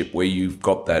relationship where you've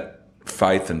got that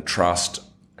faith and trust,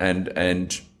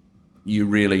 and you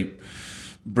really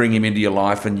bring him into your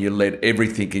life, and you let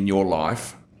everything in your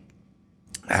life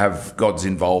have God's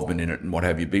involvement in it and what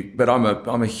have you. But I'm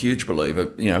a huge believer,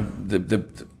 the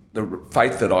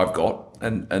faith that I've got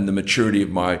and the maturity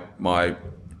of my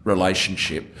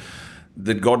relationship,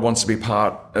 that God wants to be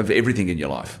part of everything in your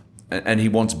life, and he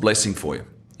wants blessing for you.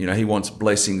 He wants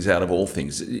blessings out of all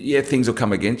things. Yeah, things will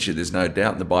come against you, there's no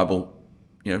doubt. And the Bible,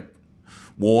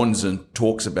 warns and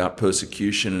talks about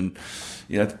persecution, and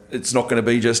it's not going to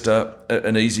be just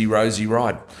an easy, rosy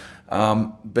ride.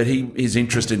 But he is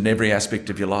interested in every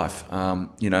aspect of your life, and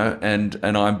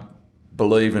I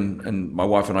believe, and my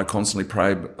wife and I constantly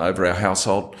pray over our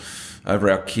household, over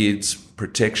our kids,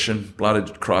 protection, blood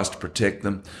of Christ to protect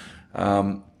them,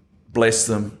 bless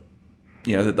them,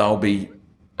 that they'll be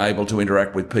able to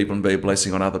interact with people and be a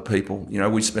blessing on other people.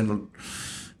 We spend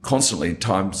constantly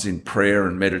times in prayer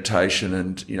and meditation,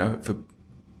 and, for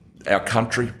our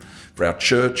country, for our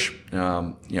church,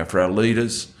 for our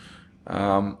leaders,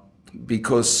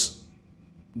 because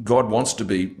God wants to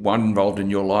be, one, involved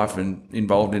in your life and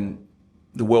involved in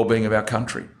the well-being of our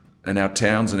country and our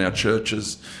towns and our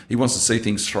churches. He wants to see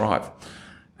things thrive.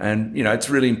 And, it's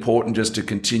really important just to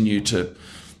continue to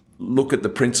look at the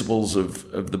principles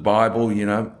of the Bible,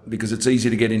 because it's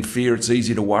easy to get in fear, it's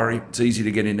easy to worry, it's easy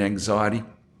to get in anxiety.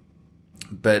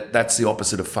 But that's the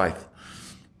opposite of faith.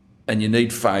 And you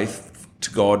need faith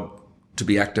to God to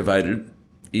be activated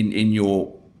in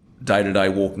your day-to-day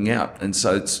walking out. And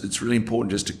so it's really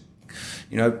important just to,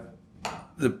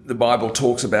 the Bible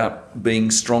talks about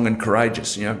being strong and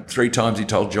courageous. 3 times he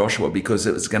told Joshua, because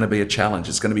it's going to be a challenge.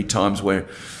 It's going to be times where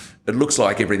it looks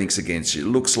like everything's against you. It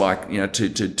looks like, to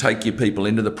take your people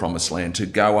into the promised land, to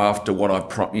go after what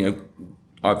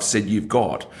I've said you've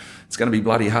got. It's going to be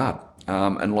bloody hard.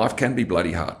 And life can be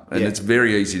bloody hard. And It's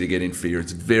very easy to get in fear.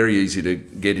 It's very easy to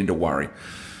get into worry.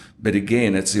 But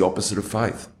again, it's the opposite of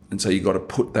faith. And so you've got to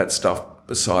put that stuff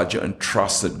beside you and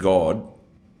trust that God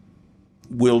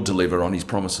will deliver on his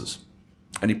promises.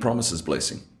 And he promises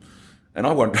blessing. And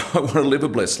I want to live a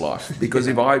blessed life, because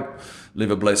if I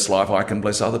live a blessed life, I can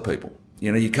bless other people.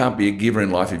 You can't be a giver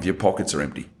in life if your pockets are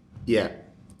empty. Yeah.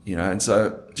 And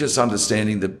so just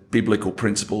understanding the biblical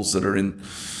principles that are in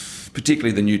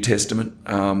particularly the New Testament,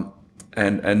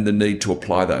 and the need to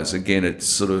apply those. Again,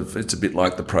 it's a bit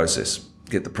like the process.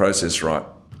 Get the process right,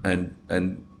 and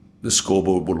the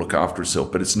scoreboard will look after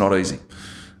itself. But it's not easy,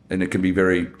 and it can be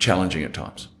very challenging at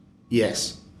times.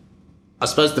 Yes. I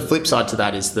suppose the flip side to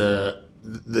that is the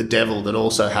devil that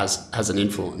also has an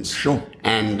influence. Sure.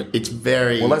 And it's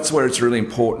very... Well, that's where it's really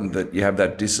important that you have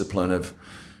that discipline of,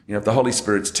 if the Holy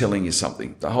Spirit's telling you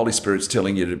something, the Holy Spirit's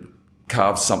telling you to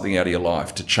carve something out of your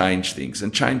life, to change things.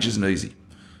 And change isn't easy.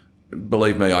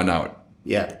 Believe me, I know it.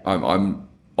 Yeah. I'm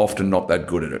often not that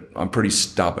good at it. I'm pretty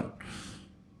stubborn.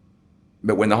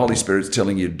 But when the Holy Spirit's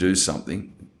telling you to do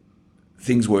something,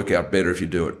 things work out better if you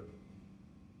do it.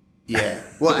 Yeah.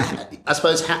 Well, I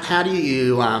suppose, how do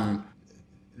you...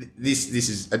 This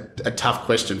is a tough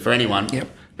question for anyone. Yep.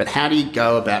 But how do you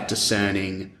go about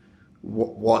discerning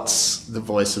what's the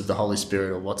voice of the Holy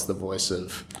Spirit or what's the voice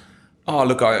of... Oh,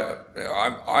 look,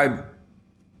 I'm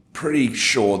pretty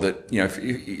sure that,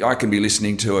 if I can be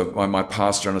listening to my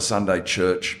pastor in a Sunday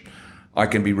church, I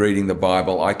can be reading the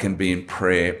Bible, I can be in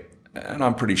prayer, And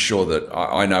I'm pretty sure that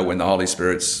I know when the Holy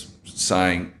Spirit's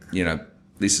saying,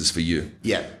 this is for you.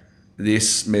 Yeah.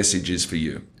 This message is for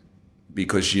you,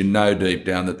 because you know deep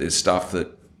down that there's stuff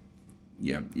that,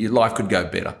 your life could go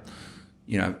better.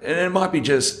 And it might be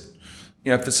just,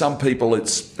 for some people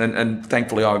it's, and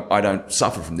thankfully I don't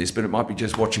suffer from this, but it might be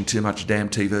just watching too much damn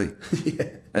TV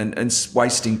and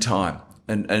wasting time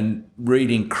and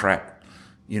reading crap,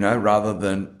 rather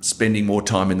than spending more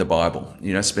time in the Bible,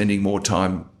 spending more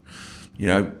time,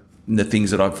 in the things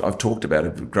that I've talked about,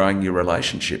 of growing your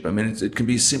relationship. I mean, it can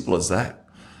be as simple as that.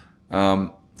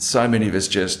 So many of us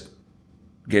just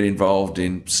get involved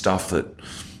in stuff that,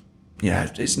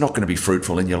 it's not going to be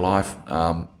fruitful in your life.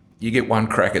 You get one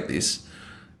crack at this.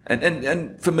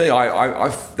 And for me, I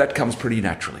that comes pretty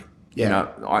naturally. Yeah.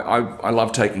 I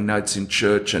love taking notes in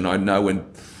church, and I know when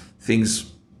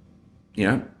things,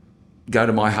 go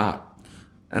to my heart.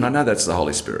 And I know that's the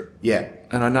Holy Spirit. Yeah.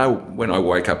 And I know when I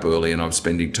wake up early and I'm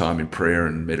spending time in prayer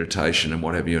and meditation and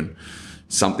what have you, and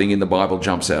something in the Bible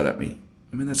jumps out at me,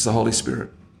 I mean, that's the Holy Spirit.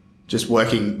 Just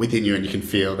working within you, and you can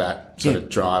feel that sort of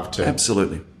drive to...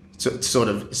 Absolutely. Sort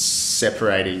of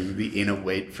separating the inner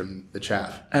wheat from the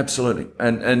chaff. Absolutely.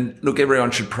 And look,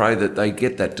 everyone should pray that they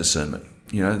get that discernment,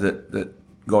 that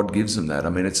God gives them that. I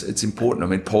mean, it's important. I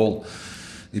mean,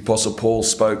 the Apostle Paul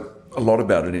spoke a lot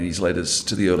about it in his letters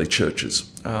to the early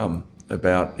churches,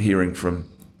 about hearing from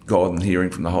God and hearing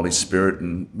from the Holy Spirit,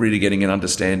 and really getting an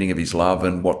understanding of his love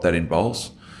and what that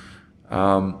involves.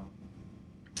 So,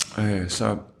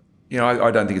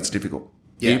 I don't think it's difficult.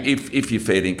 Yeah. If you're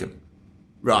fair income.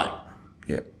 Right.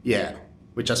 Yeah. Yeah.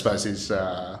 Which I suppose is...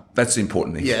 That's the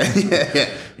important thing. Yeah.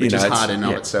 Which is hard in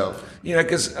of itself.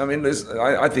 Because, I mean,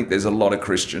 I think there's a lot of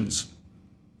Christians,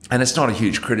 and it's not a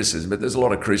huge criticism, but there's a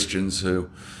lot of Christians who,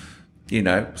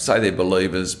 say they're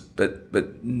believers,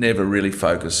 but never really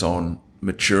focus on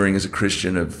maturing as a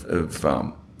Christian, of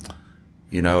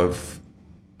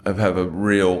have a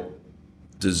real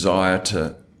desire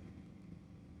to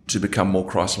become more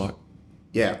Christ-like.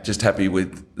 Yeah. Just happy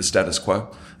with the status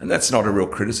quo. And that's not a real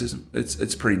criticism.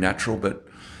 It's pretty natural, but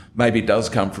maybe it does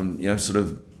come from, sort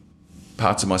of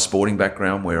parts of my sporting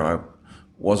background where I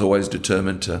was always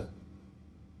determined to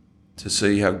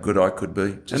see how good I could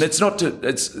be. And it's not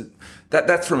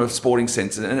that's from a sporting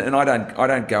sense. And I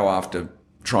don't go after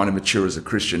trying to mature as a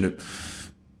Christian to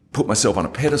put myself on a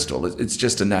pedestal. It's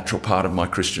just a natural part of my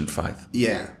Christian faith.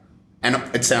 Yeah. And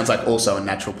it sounds like also a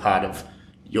natural part of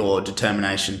your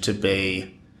determination to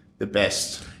be the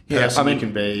best person you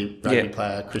can be, rugby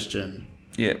player, Christian.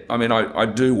 Yeah, I mean, I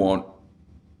do want,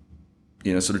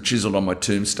 sort of chiseled on my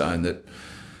tombstone that,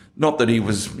 not that he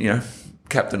was,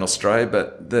 Captain Australia,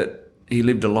 but that he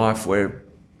lived a life where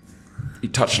he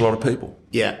touched a lot of people.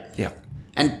 Yeah. Yeah.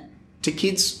 And to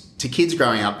kids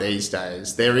growing up these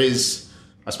days, there is,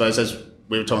 I suppose, as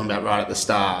we were talking about right at the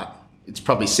start, it's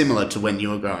probably similar to when you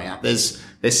were growing up.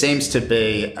 There seems to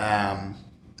be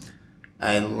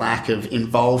a lack of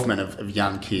involvement of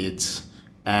young kids,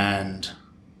 and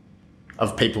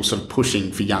of people sort of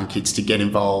pushing for young kids to get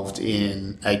involved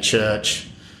in a church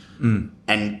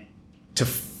and to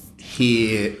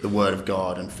hear the word of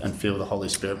God and feel the Holy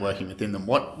Spirit working within them.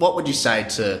 What would you say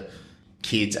to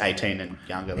kids 18 and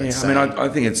younger? I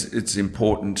think it's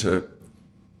important to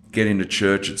get into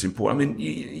church. It's important. I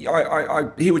mean, I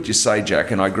hear what you say,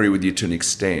 Jack, and I agree with you to an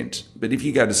extent. But if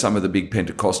you go to some of the big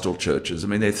Pentecostal churches, I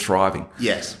mean, they're thriving.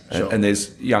 Yes, sure. And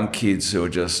there's young kids who are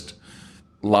just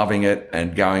loving it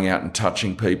and going out and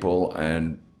touching people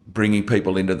and bringing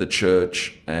people into the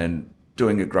church and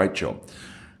doing a great job.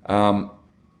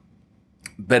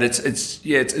 But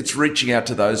it's reaching out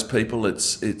to those people.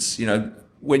 It's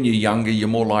when you're younger, you're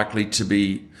more likely to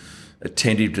be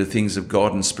attentive to things of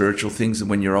God and spiritual things than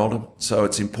when you're older. So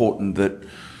it's important that,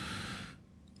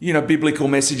 biblical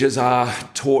messages are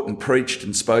taught and preached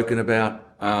and spoken about.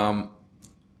 I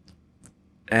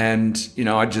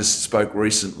just spoke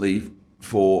recently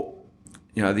for,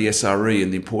 the SRE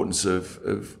and the importance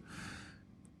of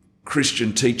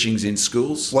Christian teachings in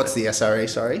schools. What's the SRE,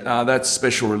 sorry? That's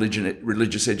special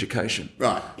religious education.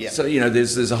 Right, yeah. So,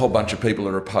 there's a whole bunch of people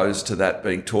that are opposed to that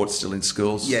being taught still in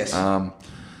schools. Yes.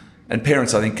 And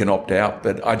parents, I think, can opt out,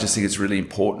 but I just think it's really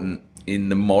important in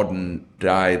the modern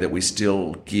day that we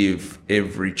still give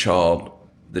every child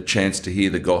the chance to hear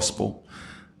the gospel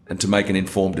and to make an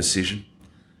informed decision.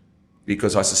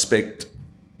 Because I suspect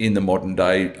in the modern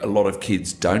day, a lot of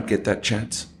kids don't get that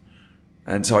chance.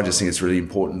 And so I just think it's really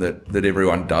important that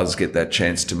everyone does get that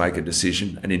chance to make a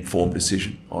decision, an informed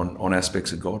decision on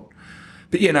aspects of God.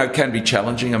 But, it can be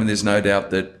challenging. I mean, there's no doubt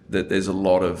that there's a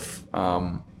lot of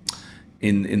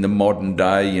in the modern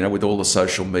day, you know, with all the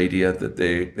social media, that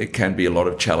there can be a lot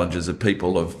of challenges of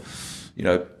people of, you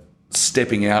know,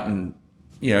 stepping out and,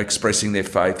 you know, expressing their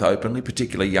faith openly,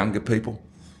 particularly younger people.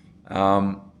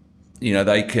 You know,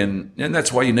 they can, and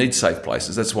that's why you need safe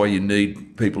places. That's why you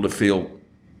need people to feel,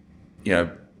 you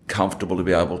know, comfortable to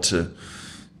be able to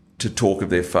talk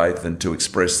of their faith and to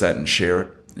express that and share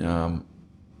it.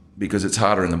 Because it's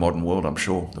harder in the modern world, I'm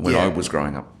sure, than when I was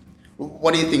growing up.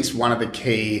 What do you think is one of the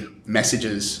key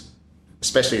messages,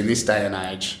 especially in this day and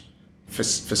age, for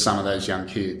some of those young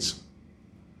kids?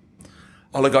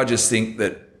 Oh, look, I just think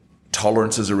that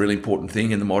tolerance is a really important thing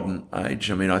in the modern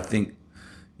age. I mean, I think,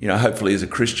 you know, hopefully as a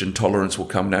Christian, tolerance will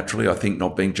come naturally. I think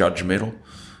not being judgmental.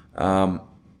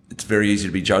 It's very easy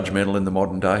to be judgmental in the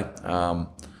modern day.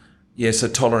 So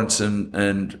tolerance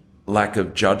and lack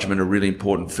of judgment are really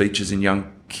important features in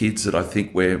young kids that I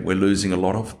think we're losing a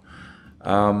lot of.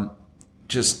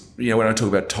 Just, you know, when I talk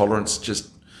about tolerance, just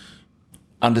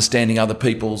understanding other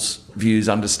people's views,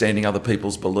 understanding other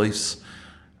people's beliefs,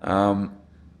 and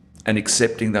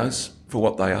accepting those for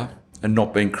what they are and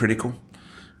not being critical.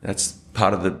 That's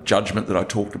part of the judgment that I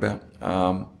talked about.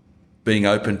 Being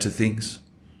open to things.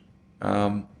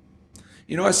 You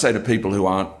know, I say to people who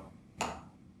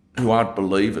aren't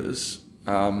believers,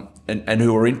 and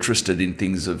who are interested in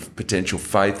things of potential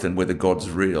faith and whether God's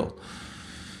real,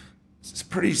 it's a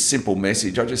pretty simple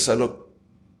message. I just say, look,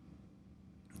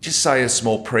 just say a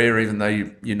small prayer even though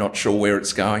you're not sure where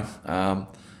it's going.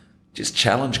 Just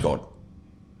challenge God.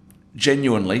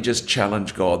 Genuinely just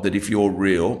challenge God that if you're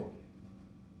real,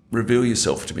 reveal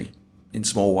yourself to me in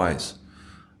small ways.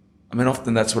 I mean,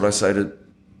 often that's what I say to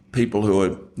people who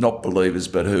are not believers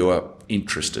but who are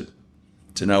interested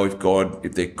to know if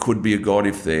there could be a God,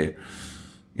 if there,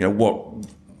 you know,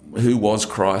 who was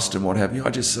Christ and what have you.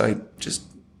 I just say,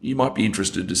 you might be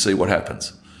interested to see what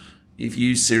happens. If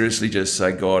you seriously just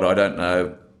say, God, I don't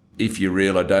know if you're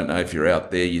real, I don't know if you're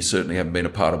out there, you certainly haven't been a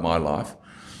part of my life,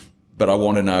 but I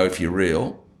want to know if you're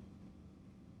real,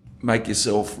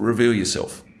 reveal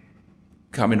yourself,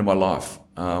 come into my life.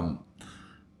 And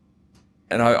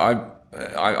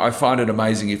I find it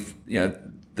amazing if, you know,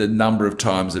 the number of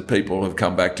times that people have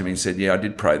come back to me and said, yeah, I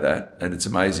did pray that, and it's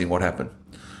amazing what happened.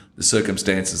 The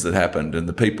circumstances that happened and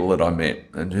the people that I met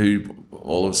and who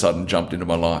all of a sudden jumped into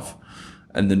my life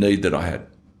and the need that I had.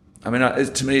 I mean,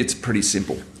 to me, it's pretty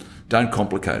simple. Don't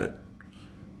complicate it.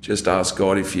 Just ask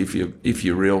God if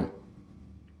you're real,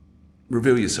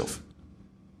 reveal yourself.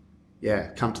 Yeah,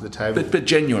 come to the table. But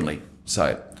genuinely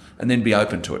say it and then be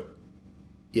open to it.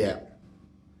 Yeah.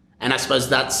 And I suppose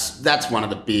that's one of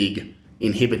the big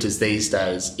inhibitors these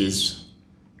days is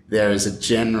there is a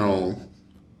general,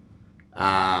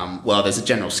 there's a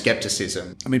general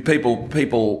skepticism. I mean,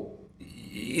 people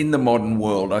in the modern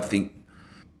world, I think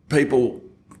people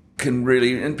can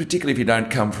really, and particularly if you don't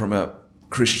come from a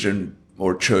Christian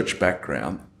or a church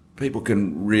background, people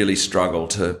can really struggle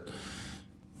to,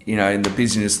 you know, in the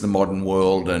busyness of the modern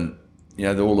world and, you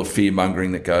know, all the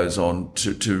fear-mongering that goes on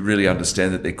to really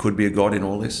understand that there could be a God in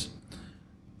all this.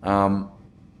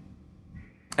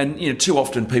 And, you know, too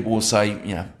often people will say,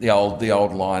 you know, the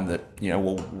old line that, you know,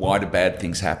 well, why do bad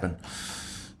things happen?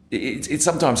 It's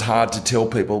sometimes hard to tell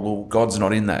people, well, God's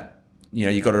not in that. You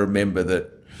know, you've got to remember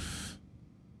that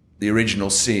the original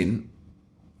sin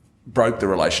broke the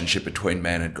relationship between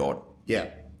man and God. Yeah.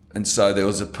 And so there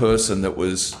was a person that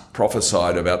was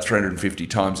prophesied about 350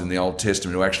 times in the Old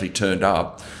Testament who actually turned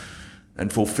up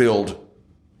and fulfilled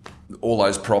all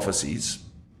those prophecies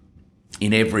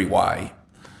in every way.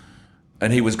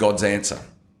 And he was God's answer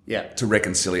to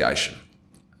reconciliation.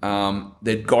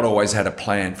 That God always had a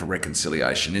plan for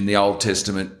reconciliation. In the Old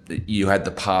Testament, you had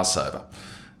the Passover,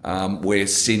 where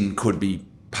sin could be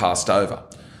passed over.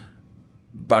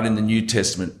 But in the New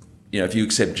Testament, you know, if you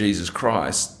accept Jesus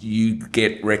Christ, you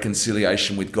get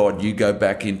reconciliation with God. You go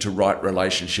back into right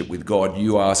relationship with God.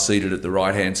 You are seated at the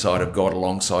right-hand side of God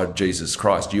alongside Jesus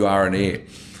Christ. You are an heir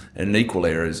and an equal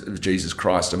heir of Jesus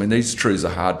Christ. I mean, these truths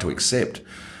are hard to accept.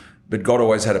 But God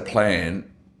always had a plan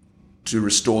to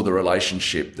restore the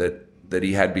relationship that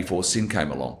he had before sin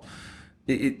came along.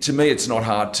 To me, it's not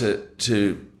hard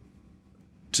to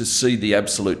see the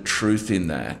absolute truth in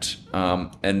that,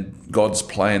 and God's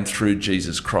plan through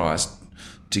Jesus Christ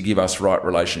to give us right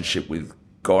relationship with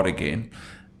God again,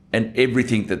 and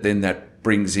everything that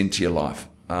brings into your life,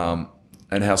 and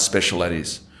how special that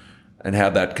is, and how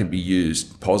that can be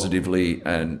used positively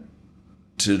and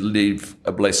to live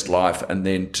a blessed life and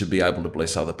then to be able to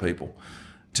bless other people.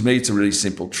 To me, it's a really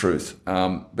simple truth,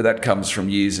 but that comes from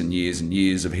years and years and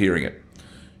years of hearing it.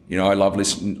 You know, I love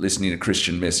listening to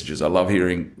Christian messages. I love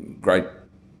hearing great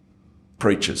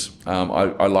preachers.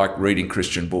 I like reading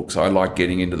Christian books. I like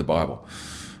getting into the Bible.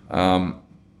 And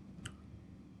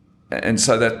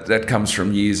so that comes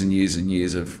from years and years and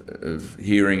years of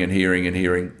hearing and hearing and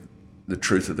hearing the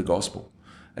truth of the gospel.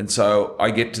 And so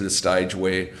I get to the stage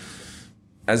where,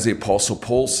 as the Apostle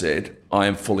Paul said, I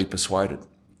am fully persuaded.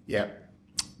 Yeah.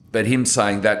 But him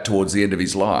saying that towards the end of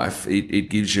his life, it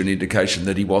gives you an indication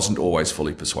that he wasn't always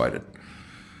fully persuaded.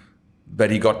 But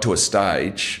he got to a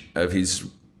stage of his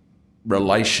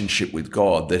relationship with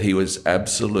God that he was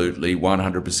absolutely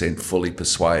 100% fully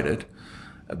persuaded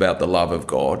about the love of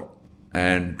God.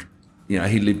 And,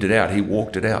 he lived it out. He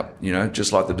walked it out,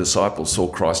 just like the disciples saw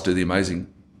Christ do the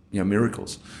amazing,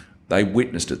 miracles. They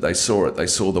witnessed it. They saw it. They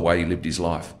saw the way he lived his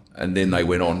life. And then they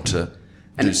went on to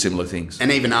do similar things.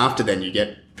 And even after then, you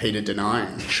get Peter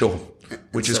denying. Sure.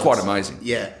 Which is quite amazing.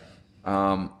 Yeah.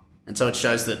 And so it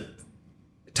shows that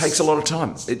it takes a lot of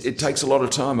time. It takes a lot of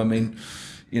time. I mean,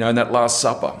 in that Last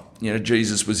Supper,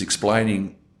 Jesus was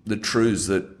explaining the truths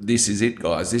that this is it,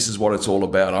 guys. This is what it's all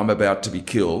about. I'm about to be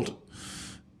killed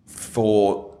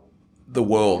for the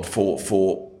world,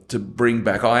 to bring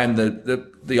back. I am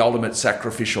the ultimate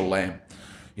sacrificial lamb.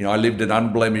 I lived an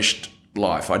unblemished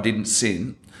life. I didn't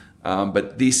sin.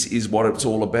 But this is what it's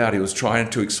all about. He was trying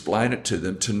to explain it to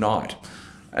them tonight.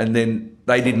 And then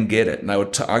they didn't get it. And they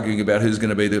were arguing about who's going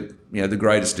to be the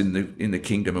greatest in the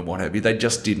kingdom and what have you. They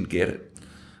just didn't get it.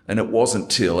 And it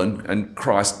wasn't till, and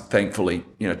Christ thankfully,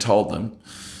 told them,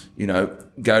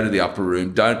 go to the upper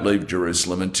room, don't leave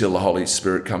Jerusalem until the Holy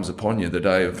Spirit comes upon you, the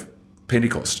day of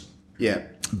Pentecost. Yeah.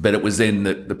 But it was then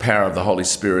the power of the Holy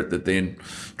Spirit that then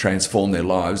transformed their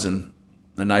lives and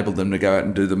enabled them to go out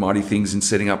and do the mighty things in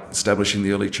establishing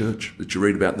the early church that you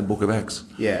read about in the book of Acts.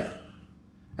 Yeah.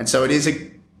 And so it is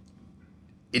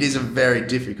a very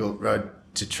difficult road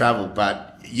to travel,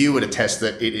 but you would attest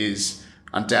that it is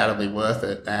undoubtedly worth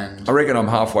it. And I reckon I'm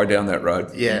halfway down that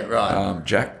road. Yeah, right.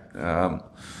 Jack.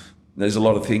 There's a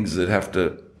lot of things that have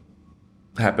to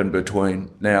happen between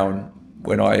now and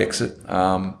when I exit.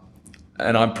 And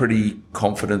I'm pretty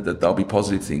confident that there'll be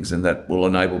positive things and that will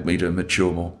enable me to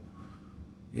mature more.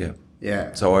 Yeah.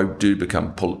 Yeah. So I do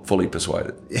become fully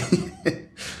persuaded.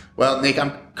 Well, Nick,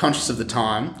 I'm conscious of the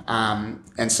time.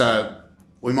 And so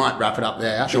we might wrap it up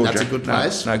there. I think that's Jack. A good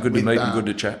place. No, good to meet and good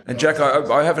to chat. And Jack,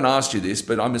 I haven't asked you this,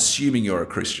 but I'm assuming you're a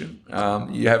Christian.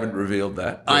 You haven't revealed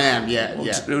that. I am, yeah.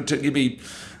 Give me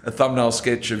a thumbnail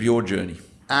sketch of your journey.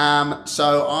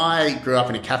 So I grew up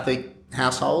in a Catholic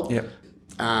household. Yeah.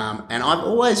 And I've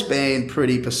always been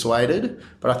pretty persuaded,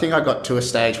 but I think I got to a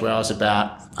stage where I was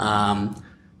about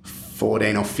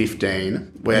 14 or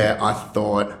 15 where I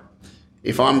thought,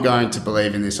 if I'm going to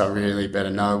believe in this, I really better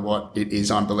know what it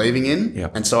is I'm believing in. Yeah.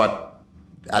 And so I,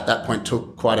 at that point,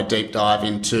 took quite a deep dive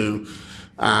into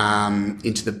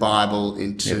the Bible,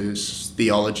 into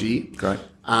theology. Great.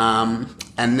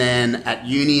 And then at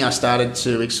uni, I started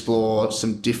to explore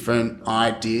some different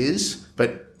ideas,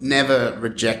 but never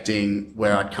rejecting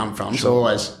where I'd come from. Sure. So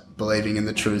always believing in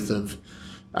the truth of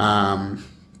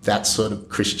that sort of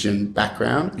Christian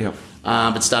background. Yeah.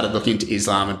 But started looking into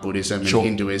Islam and Buddhism and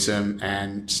Hinduism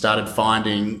and started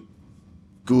finding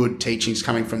good teachings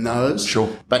coming from those. Sure.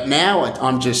 But now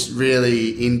I'm just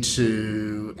really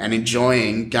into and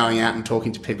enjoying going out and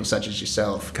talking to people such as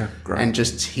yourself. Okay, great. And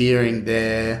just hearing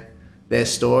their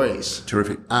stories.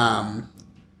 Terrific.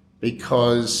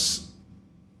 Because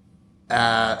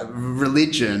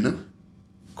religion,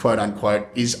 quote unquote,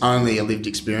 is only a lived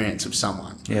experience of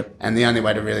someone. Yep. And the only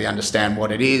way to really understand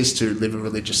what it is to live a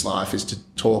religious life is to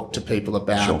talk to people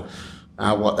about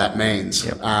what that means.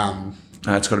 Yep.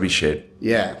 It's got to be shared.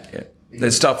 Yeah. Yeah.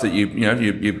 There's stuff that you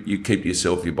keep to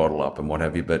yourself, you bottle up and what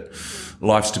have you, but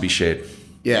life's to be shared.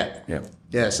 Yeah. Yeah.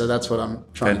 Yeah, so that's what I'm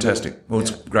trying Fantastic. to do. Well,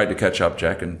 it's great to catch up,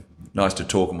 Jack, and nice to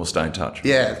talk, and we'll stay in touch.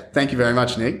 Yeah. Thank you very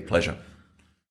much, Nick. Pleasure.